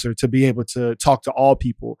closer to be able to talk to all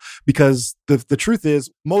people. Because the truth is,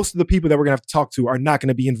 most of the people that we're gonna have to talk to are not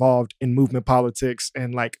gonna be involved in movement politics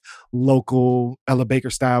and like local Ella Baker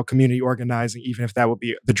style community organizing, even if that would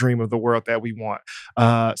be the dream of the world that we want.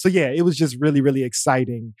 So yeah, it was just really, really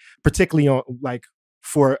exciting, particularly on like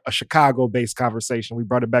for a Chicago-based conversation. We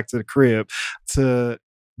brought it back to the crib to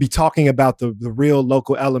be talking about the real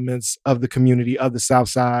local elements of the community of the South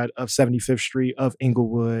Side, of 75th Street, of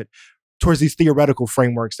Inglewood, towards these theoretical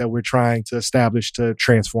frameworks that we're trying to establish to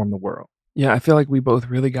transform the world. Yeah, I feel like we both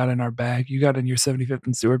really got in our bag. You got in your 75th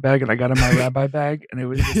and Stewart bag, and I got in my rabbi bag. And it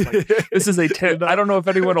was just like, this is I don't know if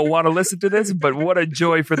anyone will want to listen to this, but what a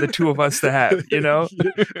joy for the two of us to have,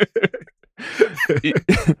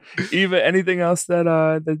 Eva, anything else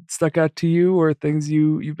that stuck out to you or things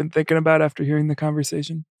you've been thinking about after hearing the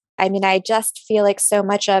conversation? I mean, I just feel like so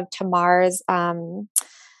much of Tamar's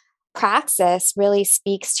praxis really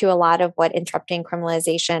speaks to a lot of what Interrupting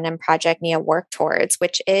Criminalization and Project NIA work towards,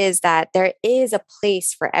 which is that there is a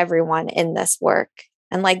place for everyone in this work.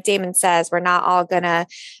 And like Damon says, we're not all going to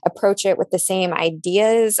approach it with the same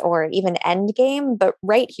ideas or even end game. But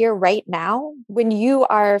right here, right now, when you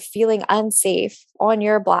are feeling unsafe on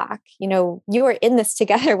your block, you are in this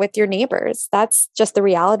together with your neighbors. That's just the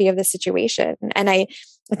reality of the situation. And I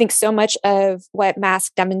think so much of what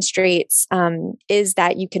Mask demonstrates is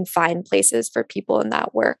that you can find places for people in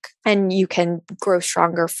that work and you can grow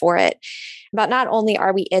stronger for it. But not only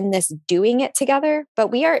are we in this doing it together,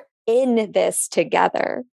 but we are in this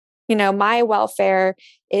together. My welfare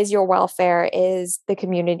is your welfare, is the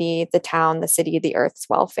community, the town, the city, the earth's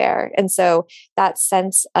welfare. And so that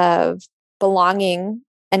sense of belonging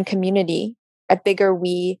and community, a bigger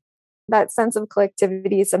we, that sense of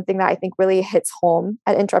collectivity is something that I think really hits home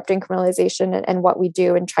at Interrupting Criminalization and what we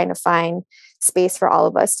do and trying to find space for all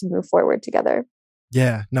of us to move forward together.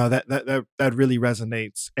 Yeah, no, that really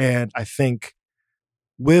resonates. And I think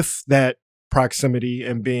with that proximity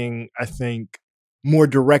and being, I think, more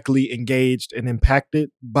directly engaged and impacted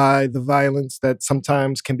by the violence that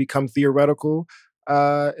sometimes can become theoretical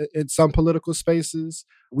in some political spaces,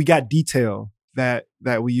 we got detail that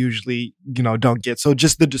we usually, don't get. So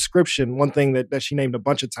just the description, one thing that she named a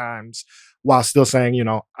bunch of times while still saying,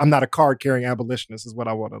 I'm not a card carrying abolitionist is what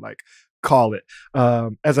I want to call it.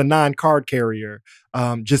 As a non-card carrier,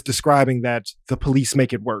 just describing that the police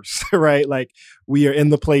make it worse, right? Like we are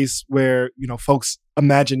in the place where, folks'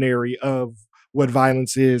 imaginary of what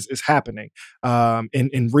violence is happening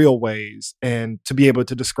in real ways, and to be able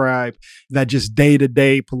to describe that just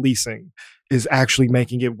day-to-day policing is actually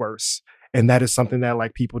making it worse. And that is something that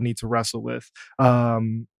like people need to wrestle with.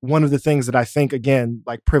 One of the things that I think, again,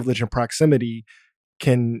 like privilege and proximity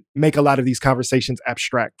can make a lot of these conversations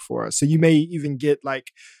abstract for us. So you may even get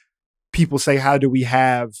like people say, how do we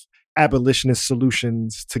have abolitionist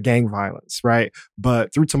solutions to gang violence, right?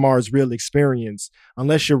 But through Tamar's real experience,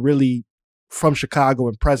 unless you're really from Chicago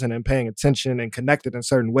and present and paying attention and connected in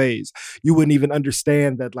certain ways, you wouldn't even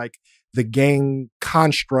understand that like the gang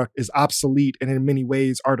construct is obsolete and in many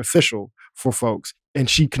ways artificial for folks. And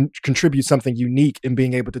she contributes something unique in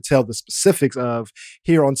being able to tell the specifics of,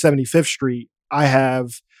 here on 75th Street, I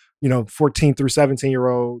have, 14 through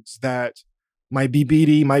 17-year-olds that might be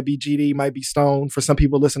BD, might be GD, might be stoned. For some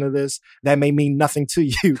people listening to this, that may mean nothing to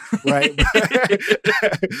you, right?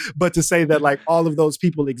 But to say that like all of those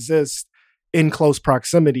people exist in close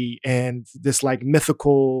proximity, and this like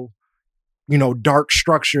mythical, dark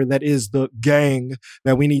structure that is the gang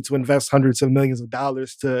that we need to invest hundreds of millions of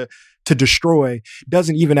dollars to destroy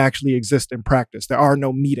doesn't even actually exist in practice. There are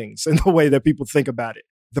no meetings in the way that people think about it.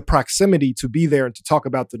 The proximity to be there and to talk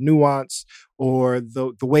about the nuance or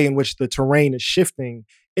the way in which the terrain is shifting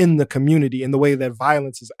in the community and the way that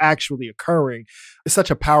violence is actually occurring is such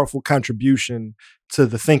a powerful contribution to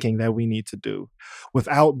the thinking that we need to do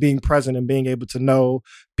without being present and being able to know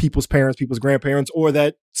people's parents, people's grandparents, or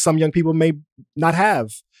that some young people may not have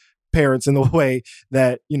parents in the way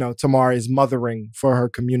that, Tamar is mothering for her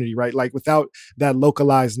community, right? Like without that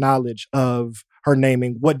localized knowledge of her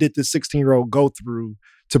naming, what did this 16-year-old go through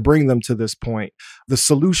to bring them to this point? The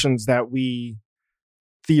solutions that we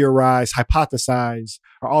theorize, hypothesize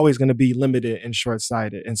are always going to be limited and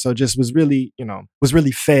short-sighted. And so just was really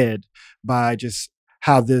fed by just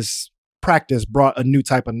how this practice brought a new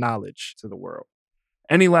type of knowledge to the world.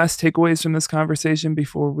 Any last takeaways from this conversation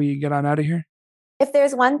before we get on out of here? If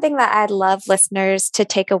there's one thing that I'd love listeners to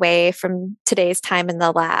take away from today's time in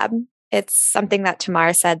the lab, it's something that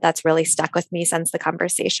Tamar said that's really stuck with me since the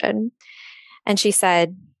conversation. And she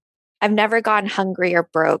said, I've never gone hungry or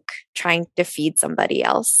broke trying to feed somebody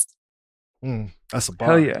else. That's a bar.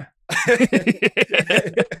 Hell yeah.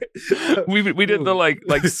 we did the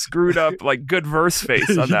like screwed up like good verse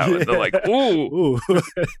face on that one. They're like, ooh.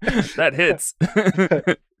 That hits.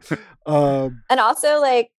 And also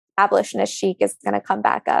like abolitionist chic is going to come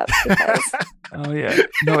back up because oh yeah,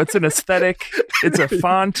 no, it's an aesthetic, it's a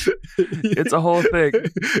font, it's a whole thing.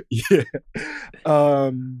 Yeah.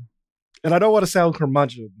 And I don't want to sound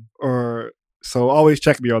curmudgeon, so always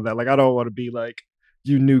check me on that. Like I don't want to be like,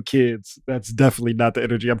 you new kids. That's definitely not the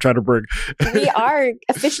energy I'm trying to bring. We are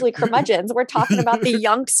officially curmudgeons. We're talking about the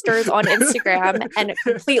youngsters on Instagram and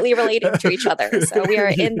completely relating to each other. So we are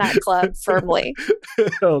in that club firmly.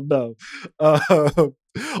 Hell no.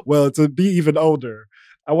 Well, to be even older,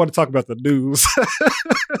 I want to talk about the news.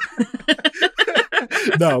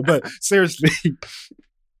 No, but seriously,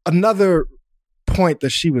 another point that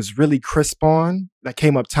she was really crisp on that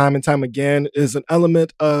came up time and time again is an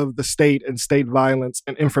element of the state and state violence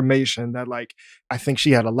and information that like I think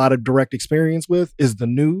she had a lot of direct experience with is the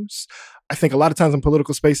news. I think a lot of times in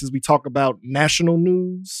political spaces we talk about national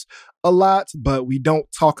news a lot, but we don't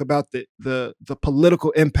talk about the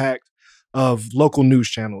political impact of local news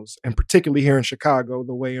channels, and particularly here in Chicago,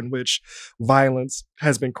 the way in which violence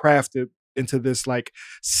has been crafted into this like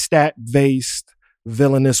stat-based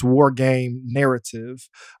villainous war game narrative,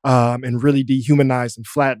 and really dehumanized and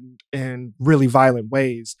flattened in really violent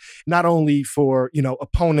ways, not only for,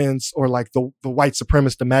 opponents or like the white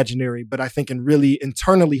supremacist imaginary, but I think in really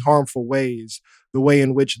internally harmful ways, the way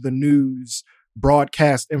in which the news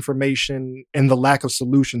broadcast information and the lack of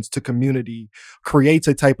solutions to community creates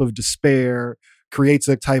a type of despair, creates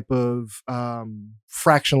a type of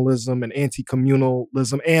fractionalism and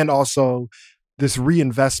anti-communalism, and also this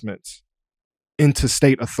reinvestment into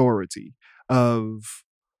state authority of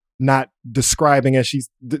not describing, as she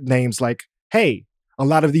names, like, hey, a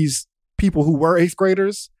lot of these people who were 8th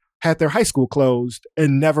graders had their high school closed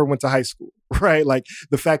and never went to high school, right? Like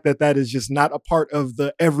the fact that that is just not a part of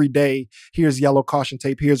the everyday, here's yellow caution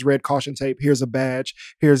tape, here's red caution tape, here's a badge,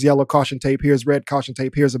 here's yellow caution tape, here's red caution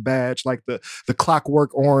tape, here's a badge, like the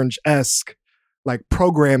Clockwork Orange-esque like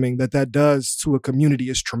programming that does to a community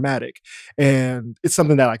is traumatic. And it's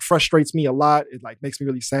something that like frustrates me a lot. It like makes me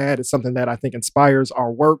really sad. It's something that I think inspires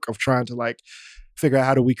our work of trying to like figure out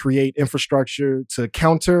how do we create infrastructure to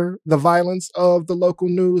counter the violence of the local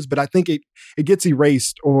news. But I think it gets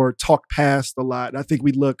erased or talked past a lot. I think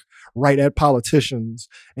we look right at politicians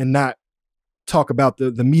and not talk about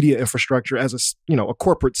the media infrastructure as a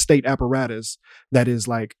corporate state apparatus that is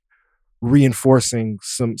like reinforcing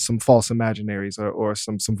some false imaginaries or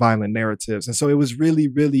some violent narratives. And so it was really,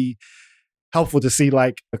 really helpful to see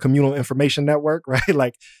like a communal information network, right?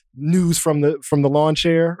 Like news from the lawn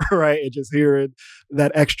chair, right? And just hearing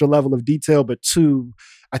that extra level of detail. But two,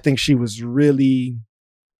 I think she was really,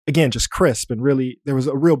 again, just crisp, and really there was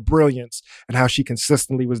a real brilliance in how she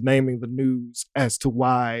consistently was naming the news as to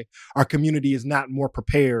why our community is not more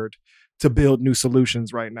prepared to build new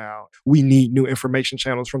solutions right now. We need new information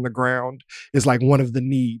channels from the ground is like one of the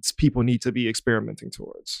needs people need to be experimenting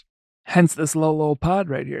towards. Hence this little pod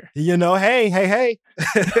right here. Hey.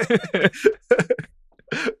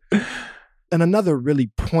 And another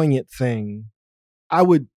really poignant thing, I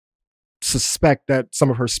would suspect that some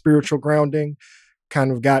of her spiritual grounding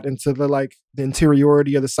kind of got into the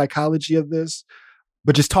interiority of the psychology of this.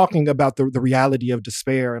 But just talking about the reality of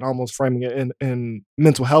despair and almost framing it in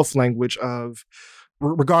mental health language of,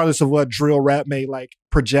 regardless of what drill rap may like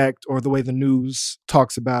project or the way the news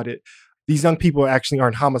talks about it, these young people actually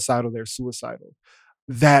aren't homicidal, they're suicidal.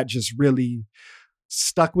 That just really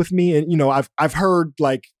stuck with me. And, I've heard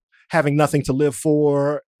like having nothing to live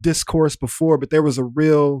for discourse before, but there was a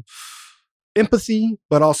real empathy,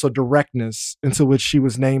 but also directness into which she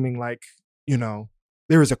was naming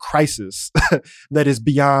there is a crisis that is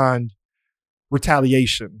beyond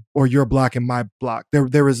retaliation or your block and my block.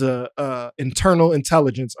 There is a internal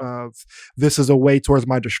intelligence of this is a way towards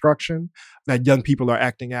my destruction that young people are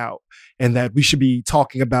acting out, and that we should be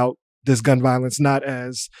talking about this gun violence not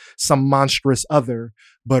as some monstrous other,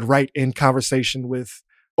 but right in conversation with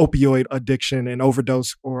opioid addiction and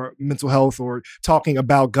overdose or mental health, or talking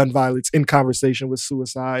about gun violence in conversation with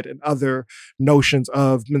suicide and other notions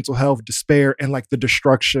of mental health, despair, and like the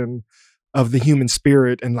destruction of the human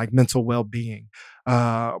spirit and like mental well-being.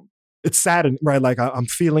 It's saddening, right? Like I'm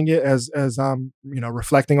feeling it as I'm,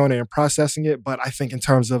 reflecting on it and processing it. But I think in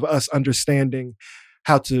terms of us understanding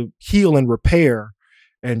how to heal and repair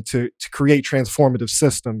and to create transformative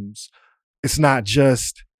systems, it's not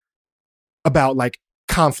just about like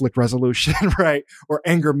conflict resolution, right? Or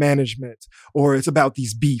anger management, or it's about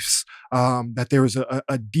these beefs, that there is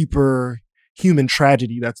a deeper human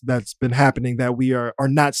tragedy that's been happening that we are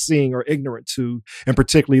not seeing or ignorant to, and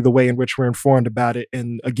particularly the way in which we're informed about it.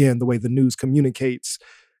 And again, the way the news communicates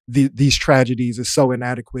these tragedies is so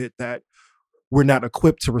inadequate that we're not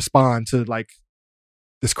equipped to respond to like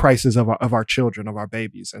this crisis of our children, of our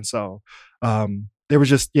babies. And so there was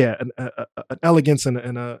just, an elegance and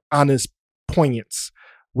an honest poignance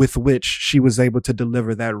with which she was able to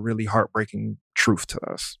deliver that really heartbreaking truth to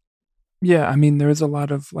us. Yeah, I mean, there's a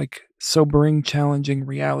lot of like sobering, challenging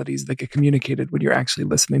realities that get communicated when you're actually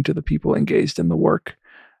listening to the people engaged in the work.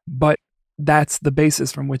 But that's the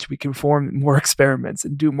basis from which we can form more experiments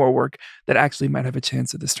and do more work that actually might have a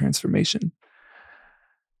chance at this transformation.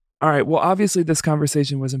 All right, well, obviously this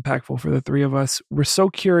conversation was impactful for the three of us. We're so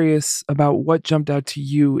curious about what jumped out to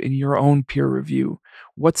you in your own peer review.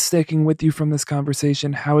 What's sticking with you from this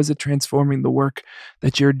conversation? How is it transforming the work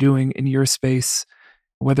that you're doing in your space,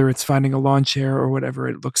 whether it's finding a lawn chair or whatever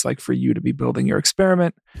it looks like for you to be building your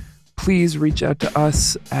experiment? Please reach out to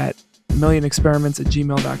us at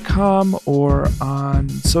millionexperiments@gmail.com or on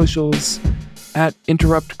socials at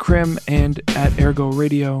InterruptCrim and at Ergo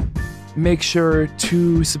Radio. Make sure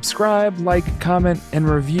to subscribe, like, comment, and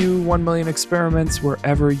review 1 Million Experiments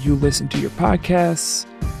wherever you listen to your podcasts.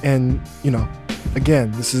 And,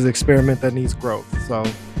 again, this is an experiment that needs growth. So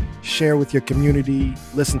share with your community,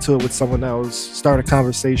 listen to it with someone else, start a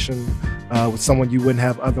conversation with someone you wouldn't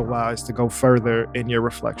have otherwise to go further in your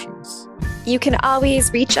reflections. You can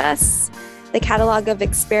always reach us, the catalog of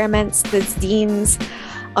experiments, the zines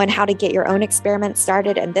on how to get your own experiment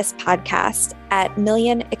started, and this podcast at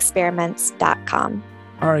millionexperiments.com.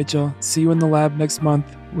 All right, y'all. See you in the lab next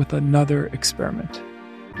month with another experiment.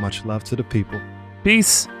 Much love to the people.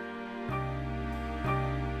 Peace.